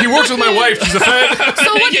know Jim. He works with my wife. She's a Fed.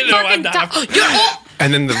 So what You know, fucking I'm not- You're all...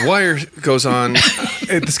 And then the wire goes on.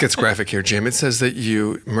 This gets graphic here, Jim. It says that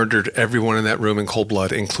you murdered everyone in that room in cold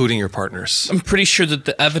blood, including your partners. I'm pretty sure that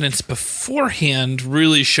the evidence beforehand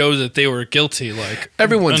really shows that they were guilty. Like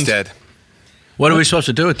everyone's dead. What are we supposed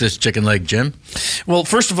to do with this chicken leg, Jim? Well,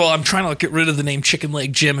 first of all, I'm trying to get rid of the name Chicken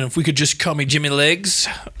Leg Jim, and if we could just call me Jimmy Legs,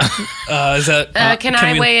 is that? Can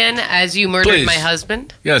I weigh in as you murdered Please. my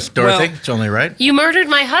husband? Yes, Dorothy. It's only right. You murdered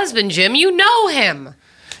my husband, Jim. You know him.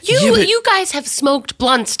 You guys have smoked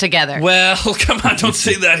blunts together. Well, come on, don't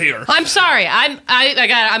say that here. I'm sorry.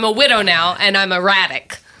 I'm a widow now, and I'm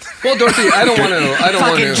erratic. Well, Dorothy, I don't want to.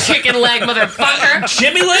 Fucking chicken leg, motherfucker.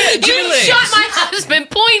 Jimmy Leg. You shot my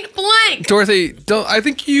husband point blank. Dorothy, I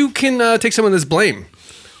think you can take some of this blame.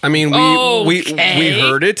 I mean, we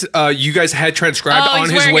heard it. You guys had transcribed on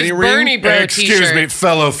his wedding ring. Excuse me,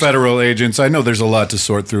 fellow federal agents. I know there's a lot to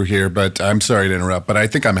sort through here, but I'm sorry to interrupt, but I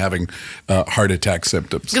think I'm having heart attack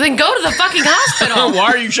symptoms. Then go to the fucking hospital.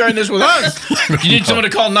 Why are you sharing this with us? You need someone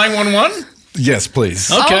to call 911? Yes,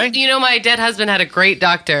 please. Okay. Oh, you know, my dead husband had a great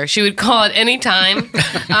doctor. She would call at any time.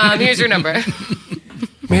 Here's your number.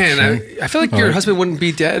 Man, I feel like your husband wouldn't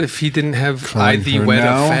be dead if he didn't have ID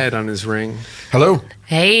Weta Fed on his ring. Hello?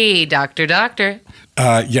 Hey, doctor.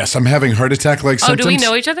 Yes, I'm having heart attack-like symptoms. Oh, do we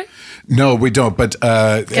know each other? No, we don't, but...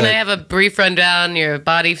 Can I have a brief rundown, your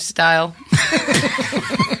body style?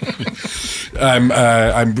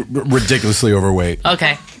 I'm ridiculously overweight.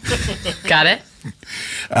 Okay. Got it?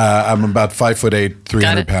 I'm about 5'8",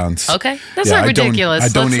 300 pounds. Okay. That's not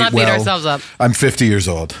ridiculous. Let's not beat ourselves up. I'm 50 years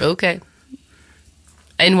old. Okay.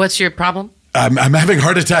 And what's your problem? I'm having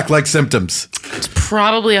heart attack-like symptoms. It's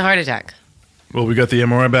probably a heart attack. Well, we got the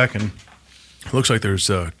MRI back, and it looks like there's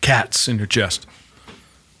cats in your chest.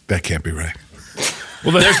 That can't be right.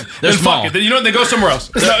 Well, there's small. You know what? They go somewhere else.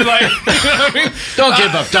 Like, you know what I mean? Don't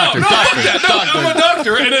give up, doctor. I'm a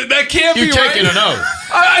doctor, and that can't be right. You're taking an oath.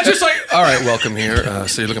 I just like. All right, welcome here.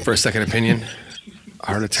 So you're looking for a second opinion?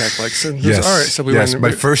 Heart attack, like symptoms. Yes. All right. So we yes. went.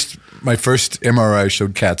 My first MRI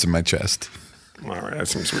showed cats in my chest. All right, that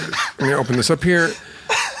seems weird. Let me open this up here.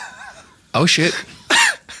 Oh shit.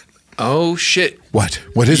 Oh shit. What?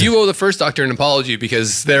 What is it? You owe the first doctor an apology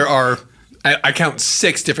because there are. I count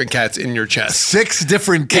 6 different cats in your chest. 6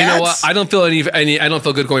 different cats? You know what? I don't feel any. I don't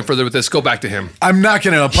feel good going further with this. Go back to him. I'm not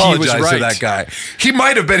going to apologize right. to that guy. He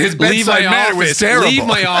might have been his bedside manner was terrible. Leave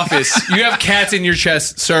my office. You have cats in your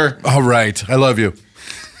chest, sir. All right. I love you.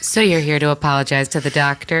 So you're here to apologize to the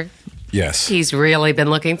doctor? Yes. He's really been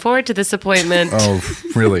looking forward to this appointment. Oh,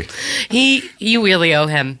 really? You really owe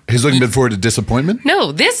him. He's looking forward to disappointment?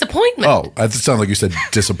 No, this appointment. Oh, that sounded like you said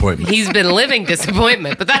disappointment. He's been living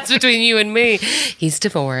disappointment, but that's between you and me. He's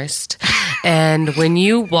divorced. And when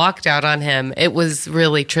you walked out on him, it was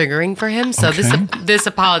really triggering for him. So this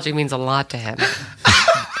apology means a lot to him.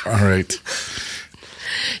 All right.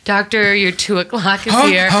 Doctor, your 2 o'clock is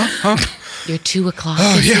here. Your 2 o'clock.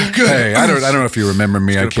 Oh, is yeah, here. good. Hey, I don't know if you remember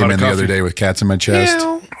me. I came in the other day with cats in my chest.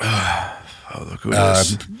 Oh, look who it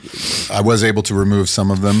is. I was able to remove some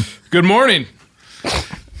of them. Good morning.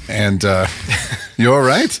 And you all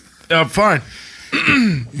right? I'm fine.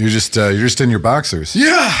 You're just in your boxers.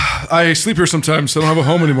 Yeah, I sleep here sometimes. So I don't have a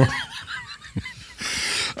home anymore.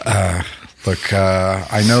 Look,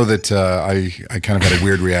 I know that I kind of had a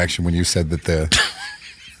weird reaction when you said that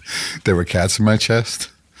there were cats in my chest.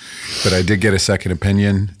 But I did get a second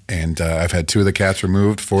opinion, and I've had 2 of the cats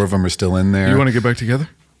removed. 4 of them are still in there. You want to get back together?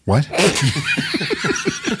 What?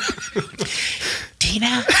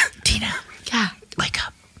 Tina? Yeah. Wake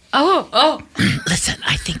up. Oh. Listen,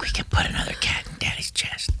 I think we can put another cat in Daddy's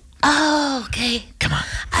chest. Oh, okay. Come on.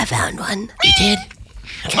 I found one. You did?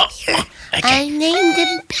 Come here. Okay. I named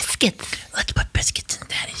him Biscuits. Let's put Biscuits in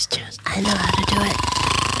Daddy's chest. I know how to do it.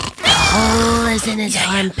 The hole is in his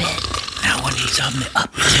armpit. Now, when he's on the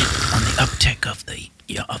uptick of the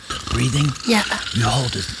breathing, you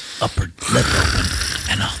hold his upper lip open,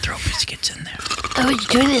 and I'll throw Biscuits in there. Oh, are you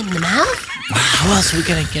doing it in the mouth? How else are we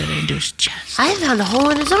gonna get it into his chest? I found a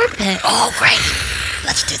hole in his armpit. Oh, great!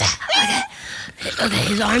 Let's do that. Okay,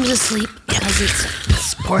 his arm's asleep because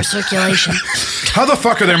it's poor circulation. How the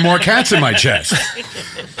fuck are there more cats in my chest?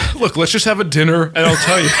 Look, let's just have a dinner, and I'll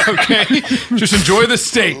tell you. Okay, just enjoy the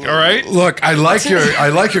steak. All right. Look, I like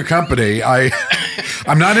your company.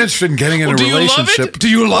 I'm not interested in getting in a relationship. Do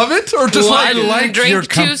you love it, or just I like drink your 2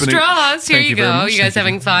 company? straws. Here Thank you you very go. much. You guys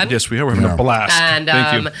having fun? Yes, we are. We're having a blast. And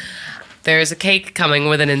Thank you. there's a cake coming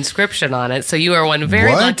with an inscription on it. So you are one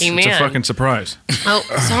very What? lucky man. It's a fucking surprise. Oh,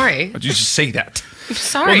 sorry. Why'd you just say that? I'm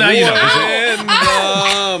sorry. Well, now you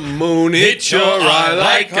know. And the moon hit your eye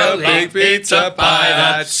like a big pizza pie.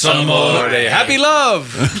 That's amore. Happy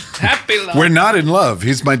love. Happy love. We're not in love.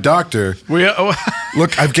 He's my doctor.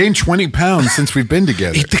 Look, I've gained 20 pounds since we've been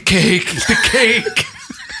together. Eat the cake. Eat the cake.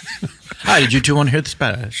 Hi, did you two want to hear the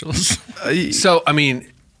specials? So, I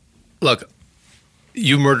mean, look,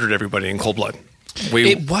 you murdered everybody in cold blood.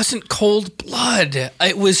 It wasn't cold blood.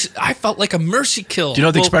 I felt like a mercy kill. Do you know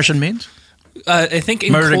what the expression means? I think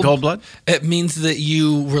murder in cold blood? It means that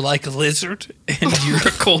you were like a lizard and you're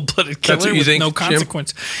a cold-blooded killer That's what you with think, no Jim?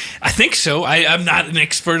 consequence. I think so. I'm not an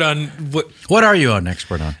expert on what. What are you an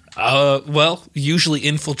expert on? Well, usually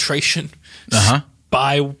infiltration,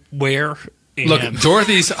 spyware. Look,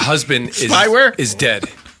 Dorothy's husband is dead.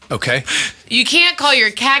 Okay. You can't call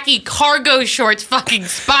your khaki cargo shorts fucking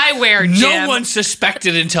spyware, Jim. No one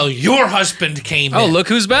suspected until your husband came in. Oh, look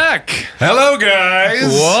who's back. Hello, guys.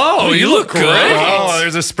 Whoa, you look great. Oh,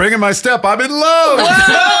 there's a spring in my step. I'm in love.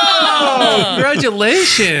 Whoa!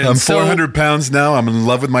 Congratulations. I'm 400 pounds now. I'm in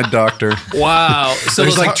love with my doctor. Wow. So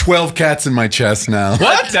there's like 12 cats in my chest now.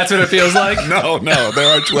 What? That's what it feels like? No,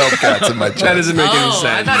 there are 12 cats in my chest. That doesn't make any sense.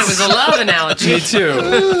 I thought it was a love analogy. Me too.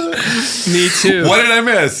 Me too. What did I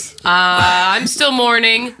miss? I'm still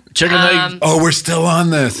mourning. Chicken legs. Oh, we're still on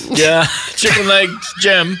this. Yeah, chicken legs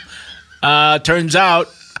Jim. Turns out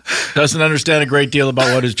doesn't understand a great deal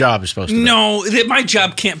about what his job is supposed to be. No, my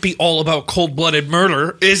job can't be all about cold-blooded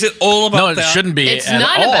murder. Is it all about that? No, it shouldn't be It's at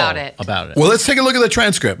not all about it. Well, let's take a look at the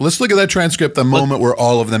transcript. Let's look at that transcript the moment where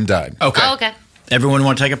all of them died. Okay. Oh, okay. Everyone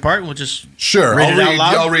want to take a part? We'll just Sure. read it out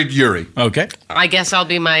loud? I'll read Yuri. Okay. I guess I'll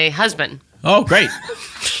be my husband. Oh, great.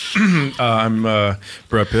 I'm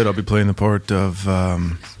Brad Pitt. I'll be playing the part of.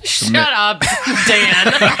 Shut up,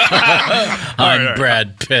 Dan. I'm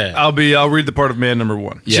Brad Pitt. I'll read the part of man number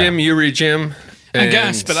 1. Yeah. Jim, you read Jim. I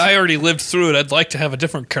guess, but I already lived through it. I'd like to have a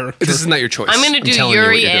different character. This is not your choice. I'm going to do telling you what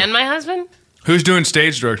Yuri you're doing. and my husband. Who's doing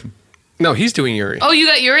stage direction? No, he's doing Yuri. Oh, you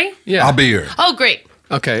got Yuri? Yeah. I'll be Yuri. Oh, great.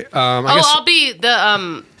 Okay. I guess I'll be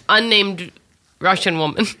the unnamed Russian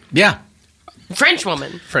woman. Yeah. French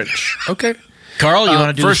woman. French. Okay. Carl, you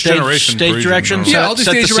want to do first the generation stage Parisian, directions? no. Yeah, I'll do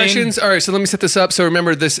Set stage the scene? directions. All right, so let me set this up. So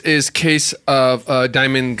remember, this is case of a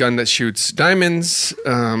diamond gun that shoots diamonds.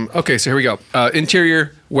 Okay, so here we go.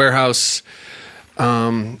 Interior warehouse.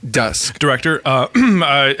 Dusk. Director, do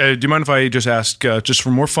you mind if I just ask, just for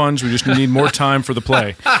more funds, we just need more time for the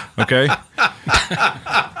play, okay?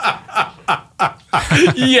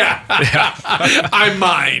 Yeah. I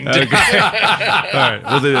mind. Okay. All right.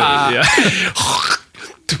 Well, yeah.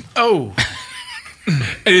 Oh.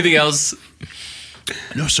 Anything else?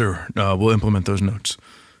 No, sir. We'll implement those notes.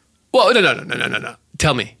 Well, no.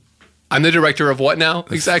 Tell me. I'm the director of what now,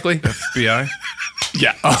 exactly? FBI?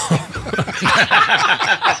 Yeah.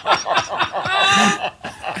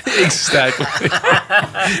 Exactly.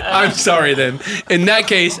 I'm sorry then. In that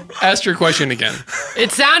case, ask your question again.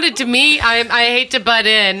 It sounded to me, I hate to butt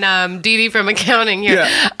in, Dee Dee from accounting here.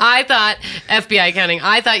 Yeah. I thought, FBI accounting,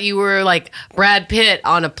 I thought you were like Brad Pitt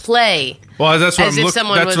on a play. Well, that's what As I'm if looking.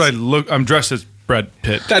 someone That's was- what I look. I'm dressed as Brad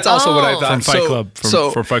Pitt. That's also what I Oh. thought. from Fight Club.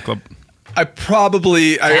 For Fight Club. I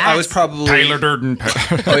was probably Tyler Durden.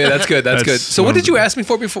 Oh yeah, that's good. That's good. So what one did of you the- ask me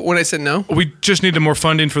for before when I said no? We just needed more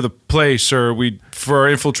funding for the play, sir. For our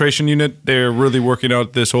infiltration unit, they're really working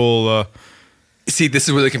out this whole. See, this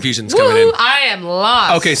is where the confusion's coming in. Woo, I am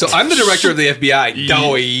lost. Okay, so I'm the director of the FBI.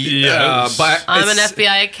 Dowie. Yes. But I'm an it's-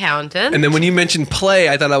 FBI accountant. And then when you mentioned play,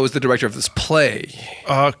 I thought I was the director of this play.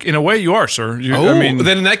 In a way, you are, sir.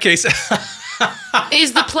 Then in that case,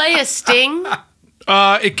 Is the play a sting?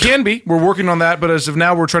 It can be. We're working on that, but as of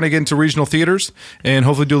now, we're trying to get into regional theaters and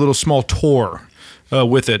hopefully do a little small tour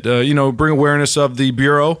with it. Bring awareness of the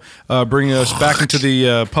Bureau, bring us back into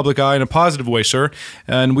the public eye in a positive way, sir.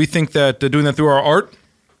 And we think that doing that through our art,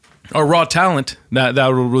 our raw talent, that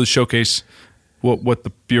will really showcase what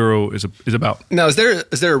the Bureau is about. now is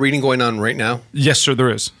there a reading going on right now? Yes, sir,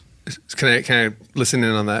 there is. Can I listen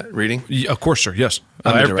in on that reading? Of course, sir. Yes.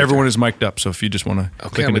 I'm the director. Everyone is mic'd up, so if you just want to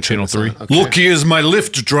click I'm into gonna turn channel this 3. on. Okay. Look, he is my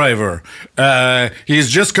Lyft driver.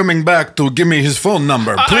 He's just coming back to give me his phone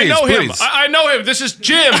number. Please, I know him. please. I know him. This is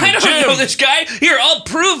Jim. I don't Jim. know this guy. Here, I'll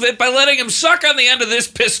prove it by letting him suck on the end of this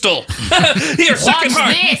pistol. Here, suck it Watch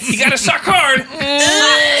hard. this. You gotta suck hard.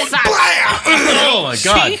 Oh, my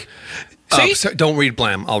God. See? Sorry, don't read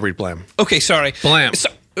Blam. I'll read Blam. Okay, sorry. Blam.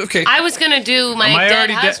 Okay. I was going to do my Am I dead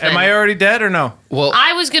already husband. Am I already dead or no? Well,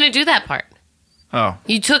 I was going to do that part. Oh.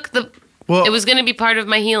 You took the... Well, it was going to be part of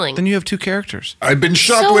my healing. Then you have 2 characters. I've been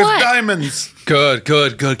shot So with what? diamonds. good.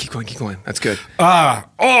 Keep going. That's good.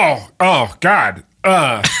 Oh, God.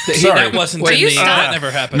 Sorry. That wasn't Will to you me. stop? That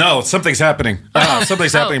never happened. No, something's happening.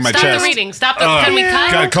 Something's happening in my Stop chest. the reading. Stop the... Can we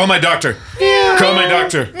cut? God, call my doctor. Call my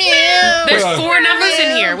doctor. There's 4 numbers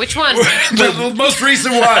in here. Which one? The most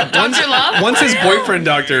recent one. Dr. Love? One's his boyfriend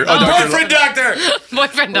doctor. Boyfriend doctor.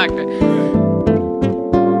 Boyfriend doctor.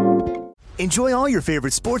 Enjoy all your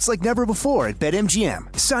favorite sports like never before at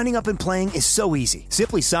BetMGM. Signing up and playing is so easy.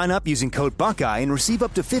 Simply sign up using code Buckeye and receive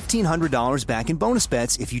up to $1,500 back in bonus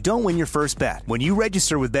bets if you don't win your first bet. When you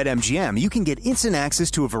register with BetMGM, you can get instant access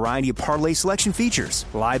to a variety of parlay selection features,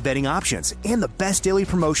 live betting options, and the best daily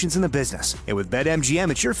promotions in the business. And with BetMGM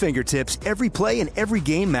at your fingertips, every play and every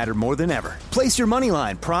game matter more than ever. Place your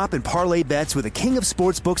moneyline, prop, and parlay bets with the king of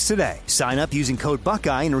sportsbooks today. Sign up using code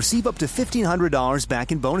Buckeye and receive up to $1,500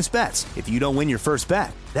 back in bonus bets if you don't win your first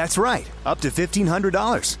bet. That's right, up to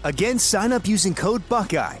 $1,500. Again, sign up using code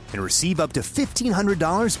Buckeye and receive up to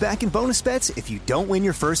 $1,500 back in bonus bets if you don't win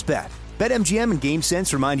your first bet. BetMGM and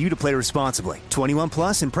GameSense remind you to play responsibly. 21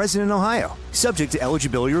 plus and present in Ohio. Subject to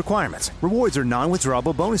eligibility requirements. Rewards are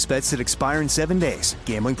non-withdrawable bonus bets that expire in 7 days.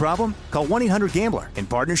 Gambling problem? Call 1-800-GAMBLER in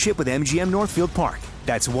partnership with MGM Northfield Park.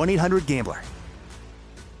 That's 1-800-GAMBLER.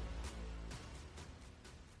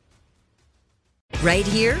 Right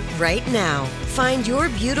here, right now. Find your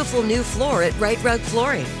beautiful new floor at Right Rug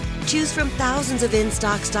Flooring. Choose from thousands of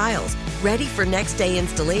in-stock styles, ready for next day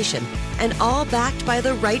installation, and all backed by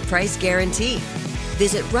the right price guarantee.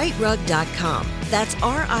 Visit rightrug.com. That's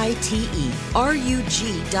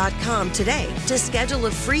RITERUG.com today to schedule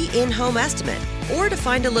a free in-home estimate or to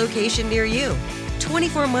find a location near you.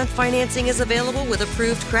 24-month financing is available with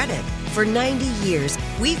approved credit. For 90 years,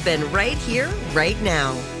 we've been right here, right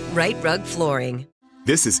now. Right Rug Flooring.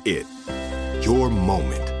 This is it. Your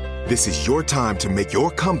moment. This is your time to make your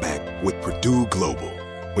comeback with Purdue Global.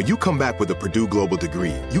 When you come back with a Purdue Global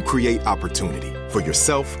degree, you create opportunity for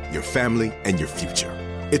yourself, your family, and your future.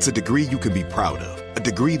 It's a degree you can be proud of, a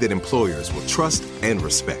degree that employers will trust and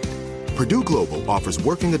respect. Purdue Global offers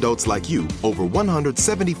working adults like you over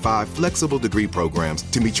 175 flexible degree programs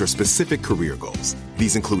to meet your specific career goals.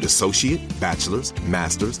 These include associate, bachelor's,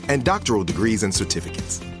 master's, and doctoral degrees and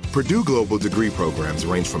certificates. Purdue Global degree programs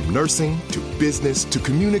range from nursing to business to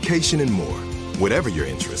communication and more. Whatever your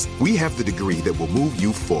interest, we have the degree that will move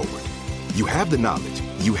you forward. You have the knowledge,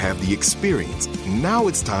 you have the experience. Now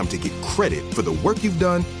it's time to get credit for the work you've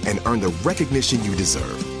done and earn the recognition you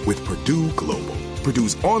deserve with Purdue Global,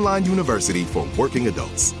 Purdue's online university for working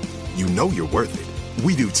adults. You know you're worth it.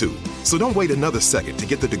 We do too. So don't wait another second to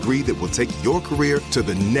get the degree that will take your career to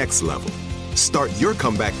the next level. Start your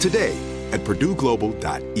comeback today at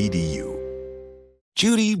purdueglobal.edu.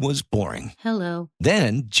 Judy was boring. Hello.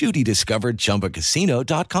 Then Judy discovered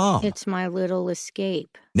ChumbaCasino.com. It's my little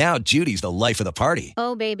escape. Now Judy's the life of the party.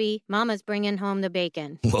 Oh, baby, mama's bringing home the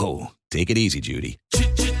bacon. Whoa, take it easy, Judy.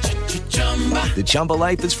 The Chumba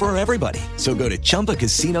life is for everybody. So go to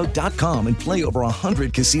ChumbaCasino.com and play over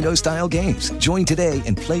 100 casino-style games. Join today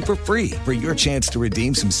and play for free for your chance to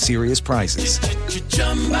redeem some serious prizes.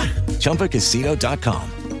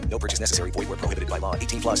 ChumbaCasino.com. No purchase necessary. Void where prohibited by law.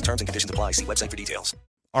 18 plus terms and conditions apply. See website for details.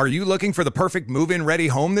 Are you looking for the perfect move-in ready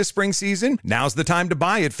home this spring season? Now's the time to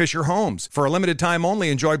buy at Fisher Homes. For a limited time only,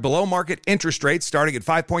 enjoy below-market interest rates starting at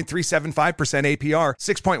 5.375% APR,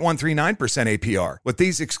 6.139% APR. With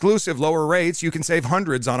these exclusive lower rates, you can save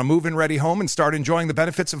hundreds on a move-in ready home and start enjoying the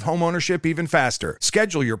benefits of home ownership even faster.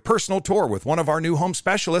 Schedule your personal tour with one of our new home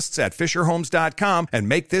specialists at FisherHomes.com and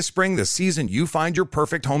make this spring the season you find your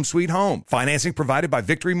perfect home sweet home. Financing provided by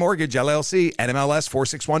Victory Mortgage, LLC, NMLS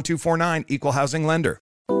 461249, Equal Housing Lender.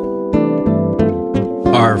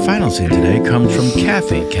 Our final scene today comes from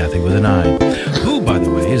Kathy with an I, who, by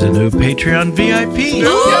the way, is a new Patreon VIP.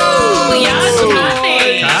 Ooh, yes,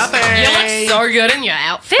 Kathy. You look so good in your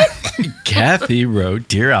outfit. Kathy wrote,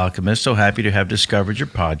 Dear Alchemist, so happy to have discovered your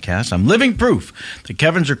podcast. I'm living proof that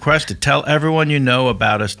Kevin's request to tell everyone you know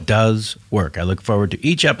about us does work. I look forward to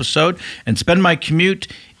each episode and spend my commute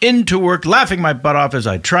into work laughing my butt off as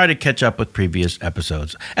I try to catch up with previous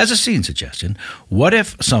episodes. As a scene suggestion, what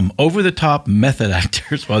if some over-the-top method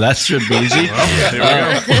actors, well, that should be easy,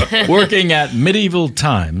 working at medieval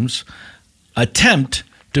times, attempted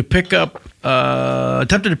to pick up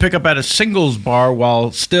at a singles bar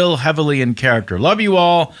while still heavily in character. Love you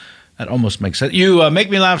all. That almost makes sense. You make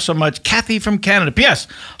me laugh so much. Kathy from Canada. P.S.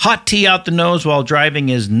 Hot tea out the nose while driving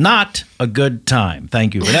is not a good time.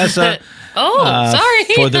 Thank you, Vanessa. Sorry.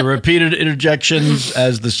 For the repeated interjections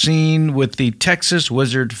as the scene with the Texas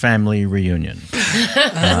Wizard family reunion.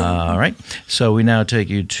 All right. So we now take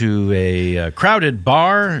you to a crowded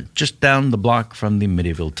bar just down the block from the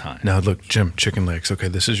medieval time. Now, look, Jim, chicken legs. Okay,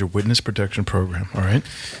 this is your witness protection program, all right?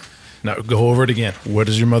 Now, go over it again. What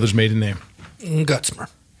is your mother's maiden name? Gutzmer.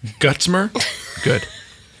 Gutzmer? Good.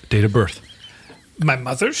 Date of birth? My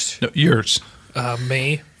mother's? No, yours.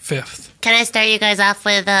 May 5th. Can I start you guys off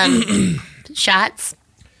with shots?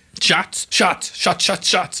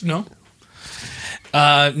 Shots. No.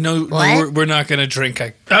 No, we're not going to drink.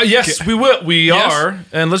 Yes, we will. We are.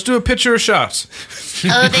 And let's do a pitcher of shots.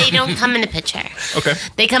 Oh, they don't come in a pitcher. Okay.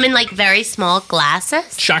 They come in like very small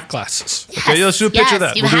glasses. Shot glasses. Yes, Okay, let's do a pitcher of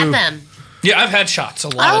that. You had them. Yeah, I've had shots a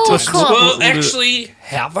lot of times. Cool. Well, actually,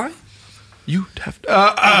 have I? You have.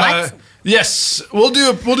 What? Yes, we'll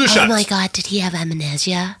do shots. Oh my God! Did he have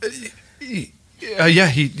amnesia?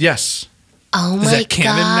 Yes. Oh Is my that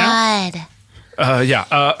canon now? God! Yeah.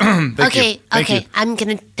 Thank you. Thank you. I'm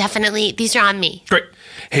gonna definitely. These are on me. Great.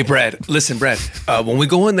 Hey, Brad. Listen, Brad. When we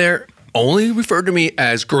go in there, only refer to me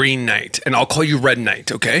as Green Knight, and I'll call you Red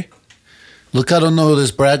Knight. Okay? Look, I don't know who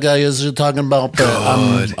this Brad guy is you're talking about,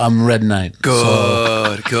 but I'm Red Knight.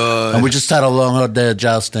 Good. And we just had a long hard day of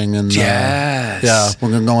jousting, and Yes. we're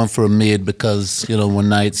gonna go in for a mead because we're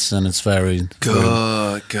knights and it's very Good.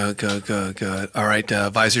 All right,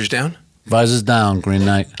 visors down. Visors down, Green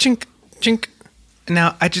Knight. Chink, chink.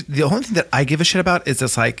 Now, the only thing that I give a shit about is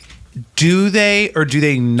it's like, do they or do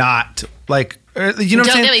they not like? You know what I'm saying?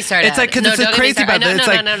 Don't get me started. It's like because it's don't crazy get me about started. it. It's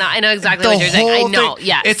No, like no. I know exactly what you're saying. I know. thing-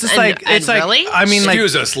 Yes. It's just And- like it's and like really? I mean, like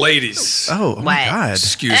Excuse us, ladies. Oh my God.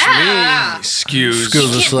 Excuse me.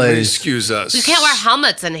 Excuse us, ladies. Excuse us. You can't wear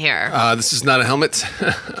helmets in here. This is not a helmet.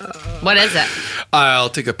 What is it? I'll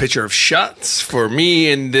take a picture of shots for me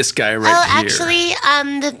and this guy right Oh, here. actually,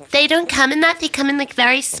 they don't come in that. They come in like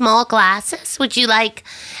very small glasses. Would you like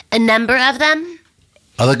a number of them?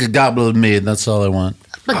 I like a goblet of mead. That's all I want.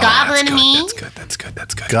 A goblin of me? That's good.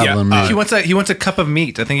 Goblet of mead. He wants a cup of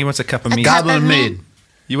meat. I think he wants a cup of meat. Goblet of mead.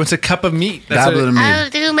 He wants a cup of meat. That's Goblet of mead. I'll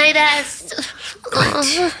do my best.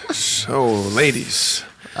 So, ladies.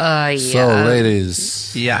 Yeah. So,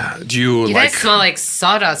 ladies. Yeah. Do you, You like... guys smell like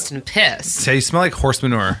sawdust and piss. So you smell like horse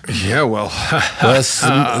manure. Yeah, well... Well, it's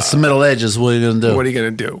the Middle Ages. What are you gonna do? What are you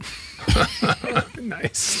going to do?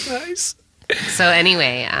 Nice. So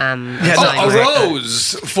anyway, a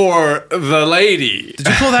rose for the lady. Did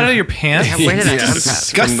you pull that out of your pants? Yeah, where did that come from?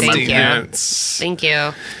 Disgusting. Thank you. Pants. Thank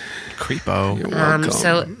you. Creepo.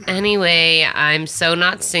 So anyway, I'm so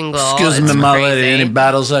not single. Excuse me, It's my crazy. lady. Any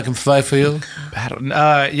battles I can fight for you? Battle.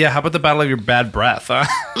 Yeah. How about the battle of your bad breath? Huh?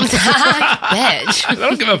 Bitch. I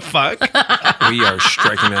don't give a fuck. We are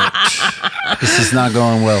striking out. This is not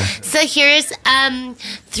going well. So here's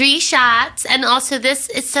 3 shots, and also this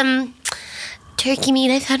is some turkey meat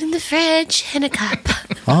I found in the fridge in a cup.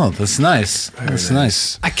 Oh, that's nice. That's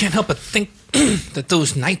nice. I can't help but think that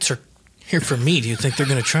those knights are here for me. Do you think they're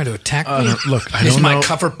going to try to attack me? Look, I Is don't my know.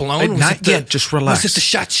 cover blown? Not yet. Just relax. Was it the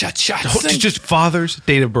shot thing? Just father's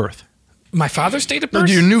date of birth. My father's date of birth?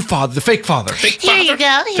 Your new father, the fake father. Here you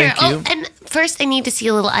go. Here. Thank you. And first I need to see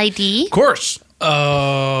a little ID. Of course.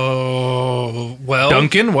 Oh, well.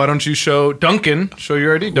 Duncan, why don't you show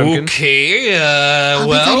your ID, Duncan? Okay, Oh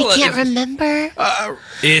my God, I can't remember.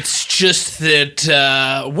 It's just that,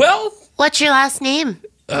 What's your last name?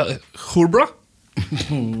 Hubra?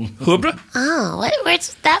 Hubra? Oh,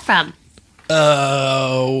 where's that from?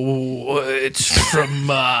 It's from,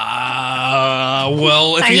 if Are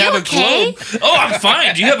you you have okay? a globe. Oh, I'm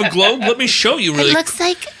fine. Do you have a globe? Let me show you really It looks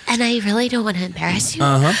like, and I really don't want to embarrass you,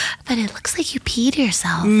 but it looks like you peed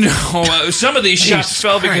yourself. No, some of these shots Jesus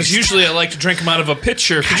fell because Christ. usually I like to drink them out of a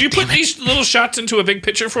pitcher. Could you put these little shots into a big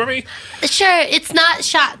pitcher for me? Sure, it's not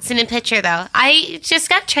shots in a pitcher though. I just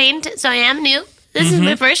got trained, so I am new. This is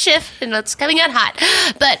my first shift, and it's coming out hot.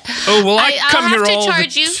 But Oh, well, I come I'll here have all to the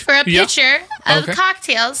charge you for a Yeah. pitcher of Okay.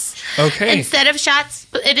 cocktails Okay. instead of shots.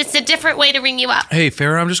 It's a different way to ring you up. Hey,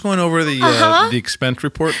 Farrah, I'm just going over the expense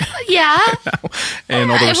report Yeah.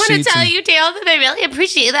 and all the I want to receipts. tell and- you, Dale, that I really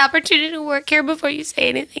appreciate the opportunity to work here before you say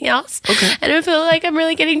anything else. Okay. And I feel like I'm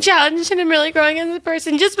really getting challenged and I'm really growing as a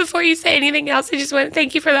person. Just before you say anything else, I just want to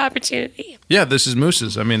thank you for the opportunity. Yeah, this is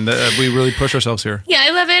Moose's. I mean, we really push ourselves here. Yeah, I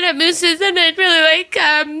love it at Moose's, and I'd really like,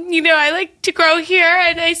 I like to grow here,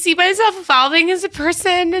 and I see myself evolving as a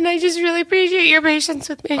person, and I just really appreciate your patience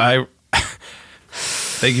with me.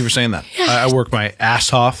 Thank you for saying that. I work my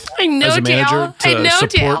ass off I know, as a manager Dale. to I know,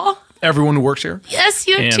 support Dale. everyone who works here. Yes,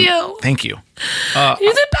 you And do. Thank you. You're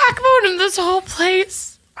the backbone of this whole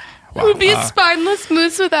place. It would be a spineless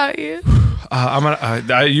moose without you.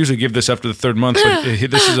 I usually give this after the 3rd month, but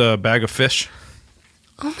this is a bag of fish.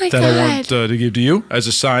 Oh my that God. I want to give to you as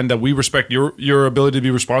a sign that we respect your ability to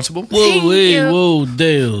be responsible. Whoa,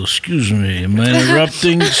 Dale, excuse me. Am I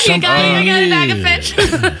interrupting something I got a bag of here? fish.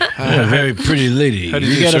 You're a very pretty lady. How do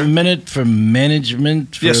you You do, got sir? a minute for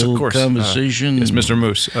management for Yes, a of little course. conversation? Yes, Mr.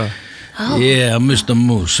 Moose. Oh. Yeah, Mr.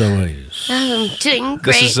 Moose. How are you? I'm doing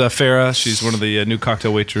great. This is Farah. She's one of the new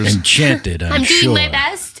cocktail waiters. Enchanted, I'm doing my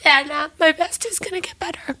best, and my best is going to get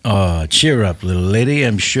better. Oh, cheer up, little lady.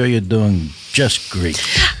 I'm sure you're doing just great.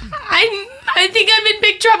 I think I'm in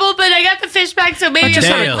big trouble, but I got the fish back, so maybe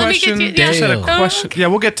let me get you. Just had a question. Yeah,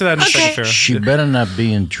 we'll get to that in a second, Farah. She better not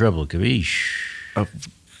be in trouble, Kabish.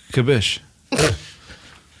 Kabish.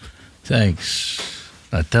 Thanks.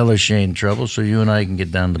 I tell her she ain't in trouble, so you and I can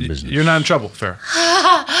get down to business. You're not in trouble, Farah.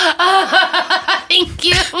 Thank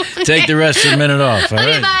you. Take the rest of the minute off, all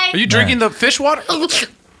Okay, right? bye. Are you drinking the fish water?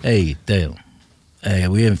 Hey, Dale. Hey,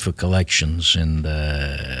 we're in for collections, and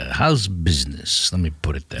how's business? Let me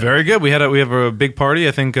put it there. Very good. We have a big party.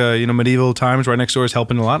 I think Medieval Times right next door is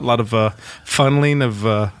helping a lot. A lot of funneling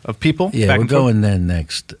of people. Yeah, back we're and forth. going there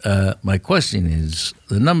next. My question is,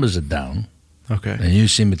 the numbers are down. Okay. And you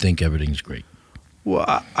seem to think everything's great. Well,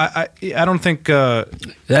 I don't think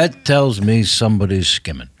that tells me somebody's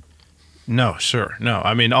skimming. No, sir. No.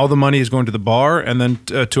 I mean, all the money is going to the bar and then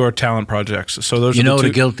to our talent projects. So those. You are know the what a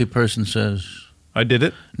two. guilty person says? I did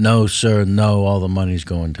it. No, sir. No, all the money's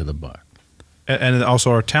going to the bar. And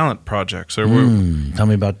also our talent projects. Or Tell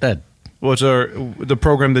me about that. What's the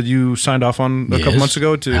program that you signed off on a couple Yes. months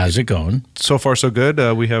ago? How's it going? So far, so good.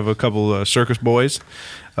 We have a couple circus boys,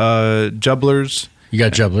 jubblers. You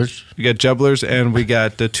got jubblers? We got jubblers, and we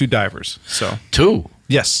got 2 divers. So 2?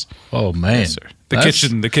 Yes. Oh man, Yes, sir.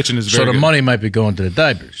 The kitchen is very so the good. money might be going to the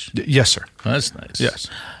divers. Yes, sir. That's nice. Yes.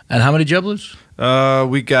 And how many jubblers?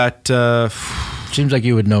 We got. Seems like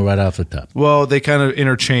you would know right off the top. Well, they kind of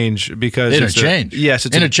interchange because Interchange. Yes,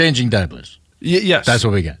 it's interchanging divers. Yes, That's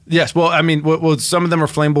what we got. Yes. Well, I mean, well, some of them are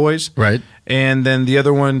flame boys, right? And then the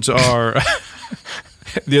other ones are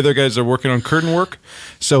the other guys are working on curtain work.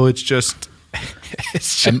 So it's just.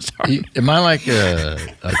 It's just hard. Am I like a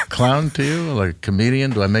clown to you, like a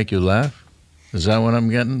comedian? Do I make you laugh? Is that what I'm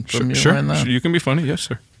getting from you Sure, right now? sure, you can be funny. Yes,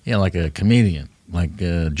 sir. Yeah, like a comedian, like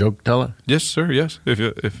a joke teller. Yes, sir. Yes.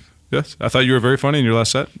 If yes, I thought you were very funny in your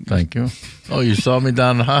last set. Thank you. Oh, you saw me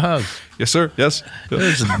down the house. Yes, sir. Yes.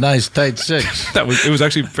 It's a nice tight 6. It was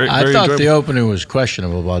actually very. I very thought the enjoyable. opening was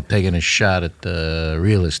questionable about taking a shot at the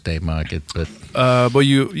real estate market, but I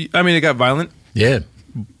mean, it got violent. yeah,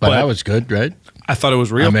 but that was good, right? I thought it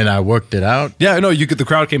was real. I mean, I worked it out. Yeah, no, the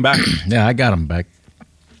crowd came back. Yeah, I got him back.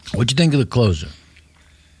 What'd you think of the closer?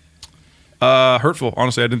 Hurtful.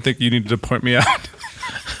 Honestly, I didn't think you needed to point me out.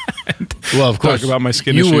 Well, of course, Talk about my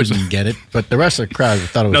skin you issues. wouldn't get it, but the rest of the crowd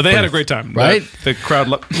thought it was No, they had pretty- a great time, right? The crowd.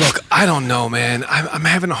 Look, I don't know, man. I'm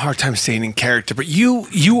having a hard time staying in character, but you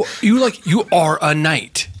are a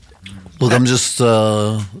knight. Look, I'm just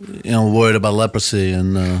worried about leprosy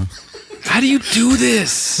and. How do you do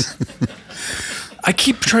this? I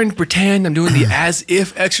keep trying to pretend I'm doing the as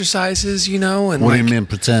if exercises, and What do you mean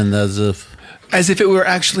pretend as if? As if it were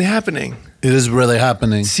actually happening. It is really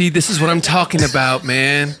happening. See, this is what I'm talking about,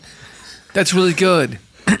 man. That's really good.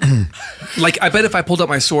 Like, I bet if I pulled out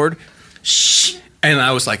my sword, and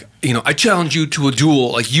I was like, I challenge you to a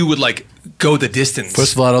duel, like you would like go the distance.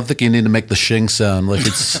 First of all, I don't think you need to make the shing sound. Like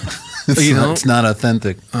it's it's not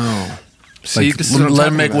authentic. Oh. See, Like, this is what I'm let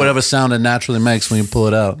talking it make about. whatever sound it naturally makes when you pull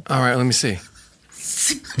it out. All right, let me see.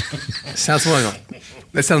 Sounds like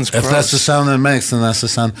that sounds gross. If that's the sound that it makes, then that's the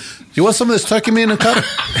sound. You want some of this turkey meat in a cup?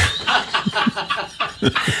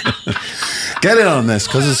 Get it on this,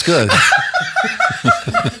 because it's good.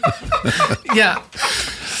 Yeah.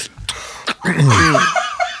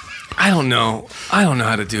 I don't know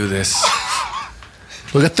how to do this.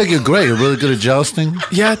 Look, I think you're great. You're really good at jousting.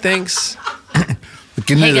 Yeah, thanks.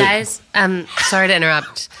 Hey guys, sorry to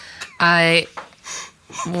interrupt. My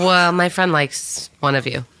friend likes one of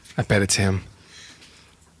you. I bet it's him.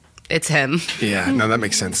 It's him. Yeah, no, that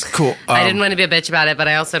makes sense. Cool. I didn't want to be a bitch about it, but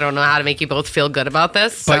I also don't know how to make you both feel good about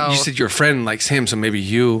this. But you so- said your friend likes him, so maybe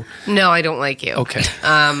you. No, I don't like you. Okay.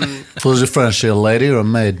 Who's your friend? Is she a lady or a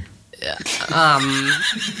maid?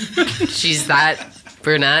 She's that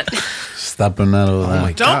brunette. Stop her that over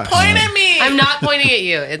there. Don't point at me. I'm not pointing at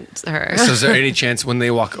you. It's her. So is there any chance when he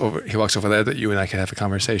walks over there that you and I can have a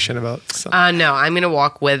conversation about something? No, I'm gonna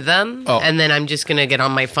walk with them, Oh. and then I'm just gonna get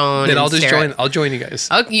on my phone. Then and I'll just stare join. at- I'll join you guys.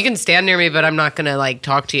 Oh, you can stand near me, but I'm not gonna like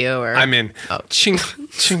talk to you. Or I'm in. Oh. Chink,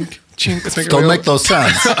 chink, chink. Let's make it Don't real. make those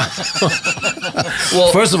sounds.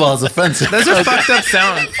 Well, First of all, it's offensive. That's a fucked up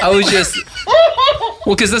sound. I was just.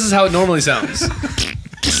 Well, because this is how it normally sounds.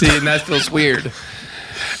 See, and that feels weird.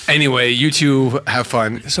 Anyway, you two have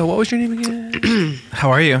fun. So, what was your name again? How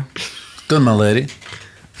are you? Good, my lady.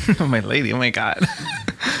 Oh, my lady. Oh, my God.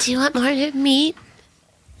 Do you want more meat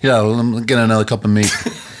Yeah, well, I'm getting another cup of meat.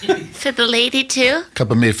 for the lady too? Cup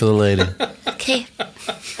of meat for the lady. Okay.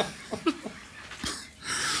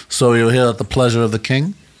 So you're here at the pleasure of the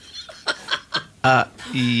king?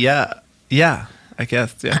 Yeah, I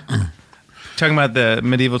guess, yeah. Talking about the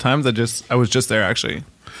medieval times, I was just there, actually.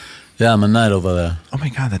 Yeah, I'm a knight over there. Oh my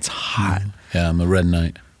God, that's hot. Yeah, I'm a red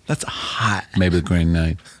knight. That's hot. Maybe the green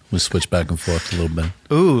knight. We switch back and forth a little bit.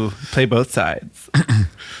 Ooh, play both sides.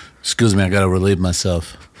 Excuse me, I gotta relieve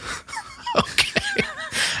myself.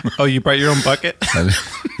 Oh, you brought your own bucket?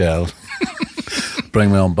 Yeah, I'll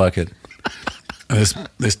bring my own bucket.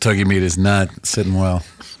 This turkey meat is not sitting well.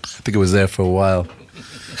 I think it was there for a while.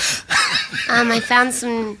 I found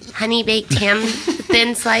some honey baked ham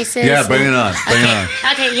thin slices. Yeah, bring it on. Bring it on.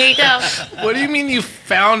 Okay, here you go. What do you mean you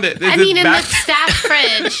found it? I mean, in the staff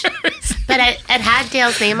fridge. But it had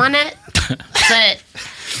Dale's name on it. But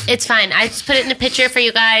it's fine. I just put it in a picture for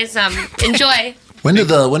you guys. Enjoy. When did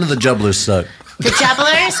the jubblers start? The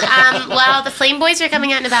jubblers, well, the Flame Boys are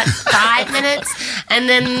coming out in about 5 minutes, and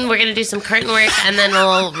then we're going to do some curtain work, and then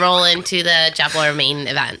we'll roll into the jubbler main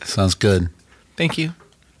event. Sounds good. Thank you.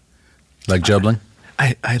 Like jubbling?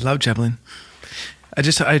 I love jubbling. I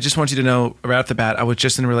just want you to know right off the bat, I was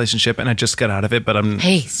just in a relationship and I just got out of it, but I'm...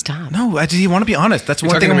 Hey, stop. No, you want to be honest. That's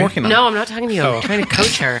one thing I'm working on. No, I'm not talking to you. I'm trying to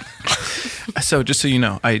coach her. So just so you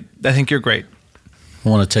know, I think you're great. I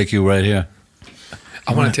want to take you right here.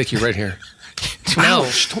 I want to take you right here. No.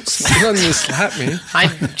 Don't slap me. I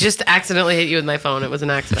just accidentally hit you with my phone. It was an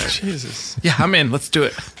accident. Jesus. Yeah, I'm in. Let's do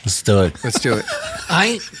it. Let's do it. Let's do it.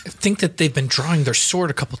 I think that they've been drawing their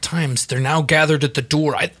sword a couple times. They're now gathered at the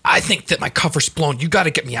door. I think that my cover's blown. You got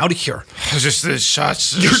to get me out of here. Just the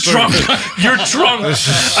shots. You're drunk. You're drunk.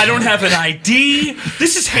 I don't have an ID.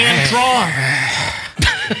 This is hand drawn.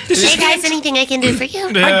 Hey guys, anything I can do for you?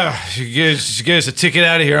 Yeah, you guys a ticket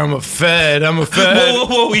out of here. I'm a fed.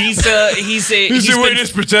 Whoa. He's a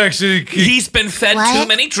witness protection. He's been fed too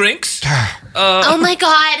many drinks. Oh my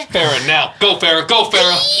God. Farrah, now. Go, Farrah. Go,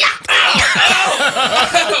 Farrah.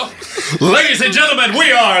 Ladies and gentlemen,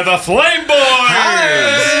 we are the Flame Boys.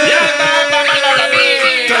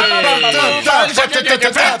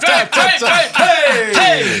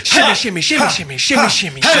 Shimmy, shimmy.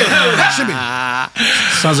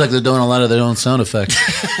 Sounds like they're doing a lot of their own sound effects.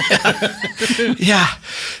 Yeah,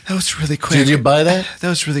 that was really quick. Did you buy that? That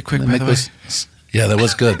was really quick, by the way. Yeah, that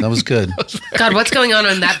was good. God, what's going on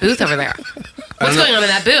in that booth over there? What's going on in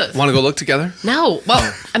that booth? Want to go look together? No.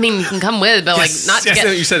 Well, I mean, you can come with, but not together.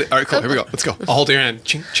 Yes, you said it. All right, cool. Here we go. Let's go. I'll hold your hand.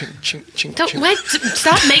 Ching, ching, ching, ching. Don't, what?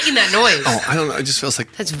 Stop making that noise. Oh, I don't know. It just feels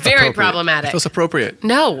like that's very problematic. It feels appropriate.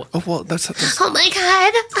 No. Oh, well, that's Oh my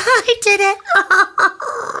God. I did it.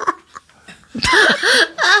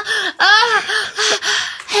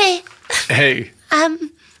 Hey.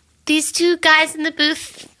 These two guys in the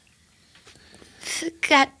booth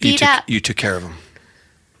got beat up. You took care of them.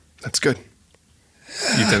 That's good.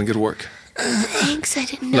 You've done good work. Thanks, I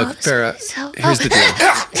didn't know. Look, Farrah, here's the deal.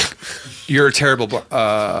 You're a terrible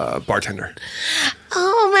bartender.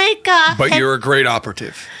 Oh my God. But you're a great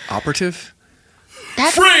operative. Operative?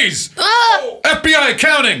 Freeze! FBI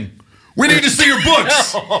accounting! We need to see your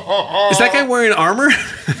books! Is that guy wearing armor?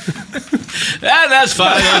 That's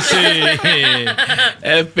fine. Let's see.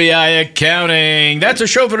 FBI accounting. That's our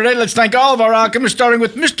show for today. Let's thank all of our alchemists, starting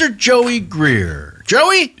with Mr. Joey Greer.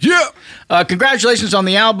 Joey? Yeah. Congratulations on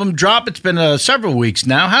the album drop. It's been several weeks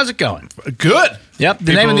now. How's it going? Good. Yep.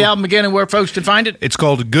 The name of the album again and where folks can find it? It's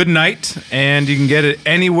called Good Night, and you can get it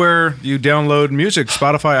anywhere you download music.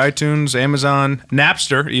 Spotify, iTunes, Amazon,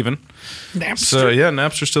 Napster even. Napster? So, yeah,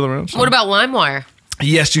 Napster's still around. So. What about LimeWire?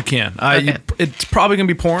 Yes, you can. It's probably going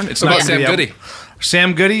to be porn. It's what not about Sam Goody?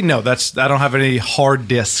 Sam Goody? No, I don't have any hard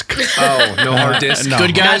disk. Oh, no hard disk? No.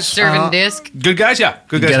 Good guys? Not serving disc? Good guys, yeah.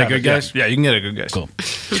 Good guys. Good guys? Yeah, you can get a good guys. Cool.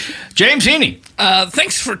 James Heaney.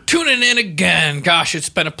 Thanks for tuning in again. Gosh, it's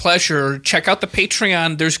been a pleasure. Check out the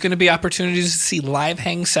Patreon. There's going to be opportunities to see live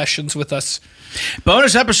hang sessions with us.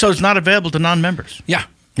 Bonus episodes not available to non-members. Yeah.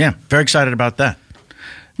 Yeah, very excited about that.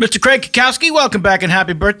 Mr. Craig Kukowski, welcome back and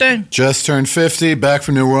happy birthday. Just turned 50, back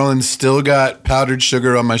from New Orleans, still got powdered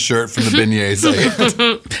sugar on my shirt from the beignets I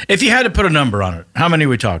ate. If you had to put a number on it, how many are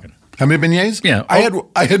we talking? How many beignets? Yeah. I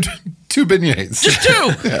had 2 beignets. Just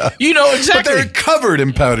 2? Yeah. You know exactly. But they're covered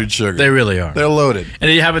in powdered sugar. They really are. They're loaded. And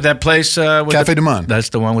did you have it at that place? Cafe du Monde. That's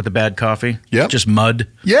the one with the bad coffee? Yep. Just mud?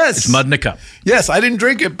 Yes. It's mud in a cup. Yes, I didn't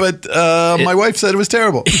drink it, but my wife said it was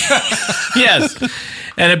terrible. Yes.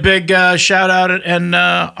 And a big shout out and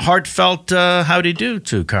heartfelt howdy do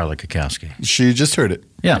to Carla Kukowski. She just heard it.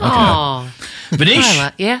 Yeah. Okay. Oh. Vanish,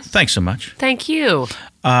 Carla, yes. Thanks so much. Thank you.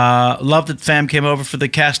 Love that fam came over for the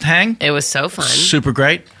cast hang. It was so fun. Super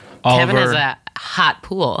great. Kevin has a hot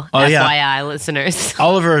pool. Oh, yeah. FYI, listeners.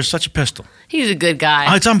 Oliver is such a pistol. He's a good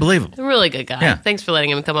guy. Oh, it's unbelievable. A really good guy. Yeah. Thanks for letting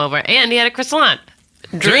him come over. And he had a croissant.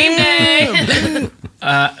 Dream day.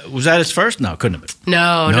 Was that his first? No, couldn't have been.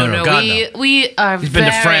 No. God, We are He's been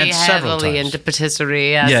to very France several heavily times. into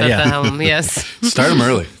patisserie at the home. Yes. Start him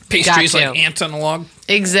early. Pastries Got like to. ants on a log.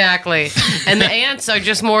 Exactly. And the ants are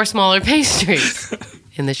just more smaller pastries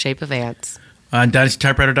in the shape of ants.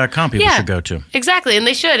 DynastyTypewriter.com people should go to. Exactly. And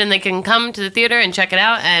they should. And they can come to the theater and check it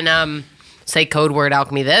out and say code word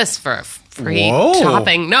alchemy this for a free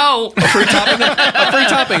topping. No. A free topping? A free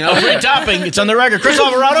topping. It's on the record. Chris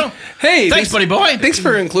Alvarado. Hey. Thanks, buddy boy. Thanks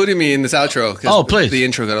for including me in this outro. 'cause Oh, please. The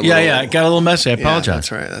intro got a little... Yeah, it got a little messy. I apologize.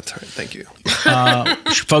 That's right. Thank you.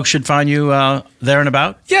 Folks should find you there and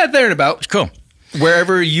about? Yeah, there and about. Cool.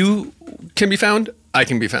 Wherever you can be found, I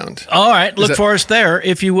can be found. All right. Look for us there.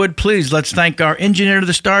 If you would, please. Let's thank our engineer to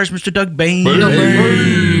the stars, Mr. Doug Bain.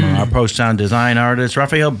 Our post-sound design artist,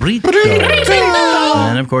 Rafael Brito.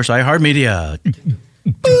 And, of course, iHeartMedia.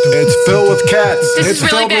 It's filled with cats. This It's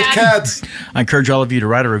is really filled with bad. cats. I encourage all of you to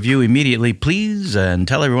write a review immediately, please, and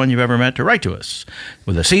tell everyone you've ever met to write to us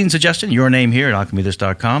with a scene suggestion, your name here at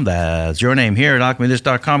alchemythis.com. That's your name here at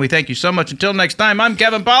alchemythis.com. We thank you so much. Until next time, I'm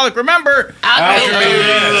Kevin Pollak. Remember, Alchemy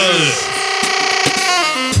This.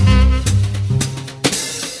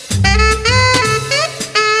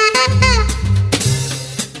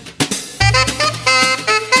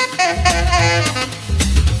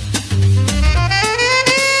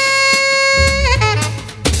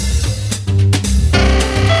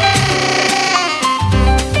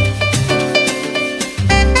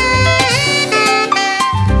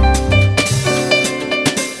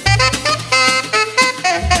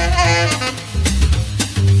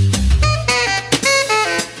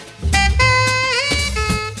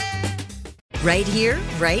 Right here,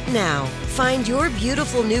 right now. Find your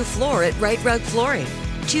beautiful new floor at Right Rug Flooring.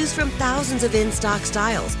 Choose from thousands of in-stock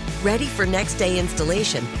styles, ready for next day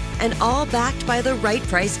installation, and all backed by the right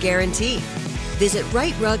price guarantee. Visit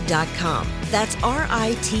rightrug.com. That's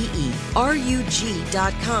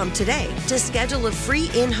RITERUG.com today to schedule a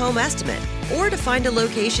free in-home estimate or to find a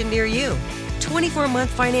location near you.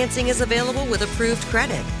 24-month financing is available with approved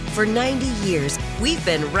credit. For 90 years, we've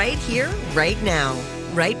been right here, right now.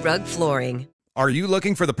 Right Rug Flooring. Are you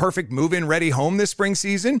looking for the perfect move-in ready home this spring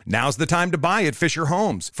season? Now's the time to buy at Fisher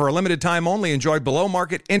Homes. For a limited time only, enjoy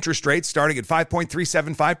below-market interest rates starting at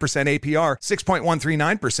 5.375% APR,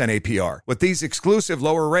 6.139% APR. With these exclusive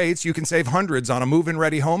lower rates, you can save hundreds on a move-in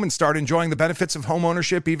ready home and start enjoying the benefits of home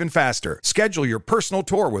ownership even faster. Schedule your personal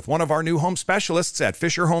tour with one of our new home specialists at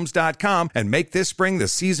FisherHomes.com and make this spring the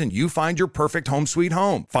season you find your perfect home sweet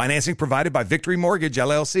home. Financing provided by Victory Mortgage,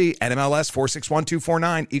 LLC, NMLS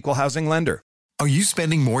 461249, Equal Housing Lender. Are you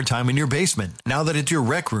spending more time in your basement now that it's your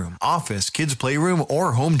rec room, office, kids' playroom,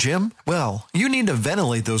 or home gym? Well, you need to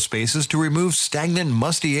ventilate those spaces to remove stagnant,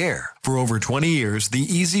 musty air. For over 20 years, the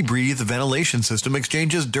Easy Breathe ventilation system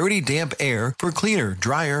exchanges dirty, damp air for cleaner,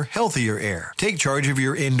 drier, healthier air. Take charge of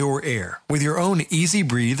your indoor air with your own Easy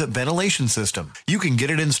Breathe ventilation system. You can get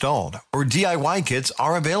it installed, or DIY kits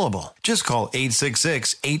are available. Just call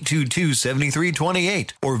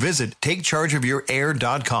 866-822-7328 or visit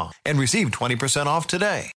takechargeofyourair.com and receive 20% off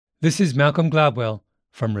today. This is Malcolm Gladwell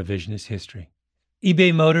from Revisionist History.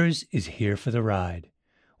 eBay Motors is here for the ride.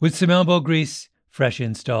 With some elbow grease, fresh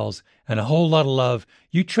installs, and a whole lot of love,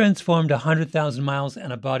 you transformed 100,000 miles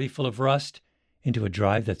and a body full of rust into a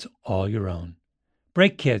drive that's all your own.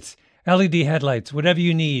 Brake kits, LED headlights, whatever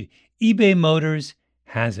you need, eBay Motors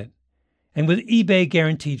has it. And with eBay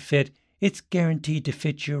Guaranteed Fit, it's guaranteed to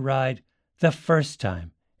fit your ride the first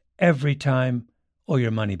time, every time, or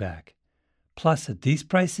your money back. Plus, at these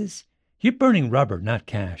prices, you're burning rubber, not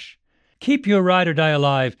cash. Keep your ride or die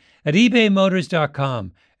alive at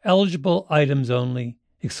ebaymotors.com. Eligible items only.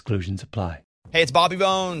 Exclusions apply. Hey, it's Bobby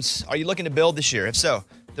Bones. Are you looking to build this year? If so,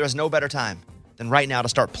 there is no better time than right now to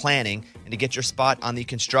start planning and to get your spot on the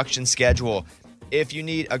construction schedule. If you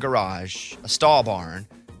need a garage, a stall barn,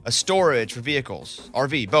 a storage for vehicles,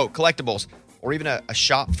 RV, boat, collectibles, or even a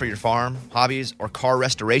shop for your farm, hobbies, or car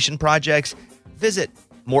restoration projects, visit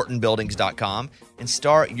MortonBuildings.com and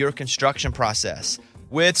start your construction process.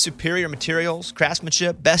 With superior materials,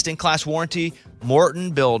 craftsmanship, best-in-class warranty,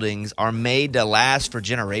 Morton Buildings are made to last for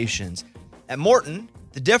generations. At Morton,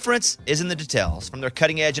 the difference is in the details. From their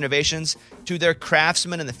cutting-edge innovations to their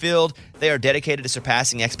craftsmen in the field, they are dedicated to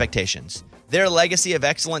surpassing expectations. Their legacy of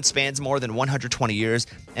excellence spans more than 120 years,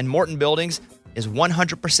 and Morton Buildings is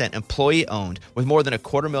 100% employee-owned with more than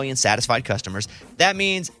 250,000 satisfied customers. That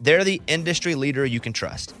means they're the industry leader you can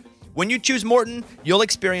trust. When you choose Morton, you'll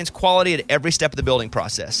experience quality at every step of the building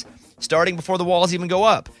process. starting before the walls even go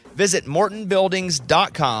up. Visit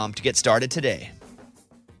MortonBuildings.com to get started today.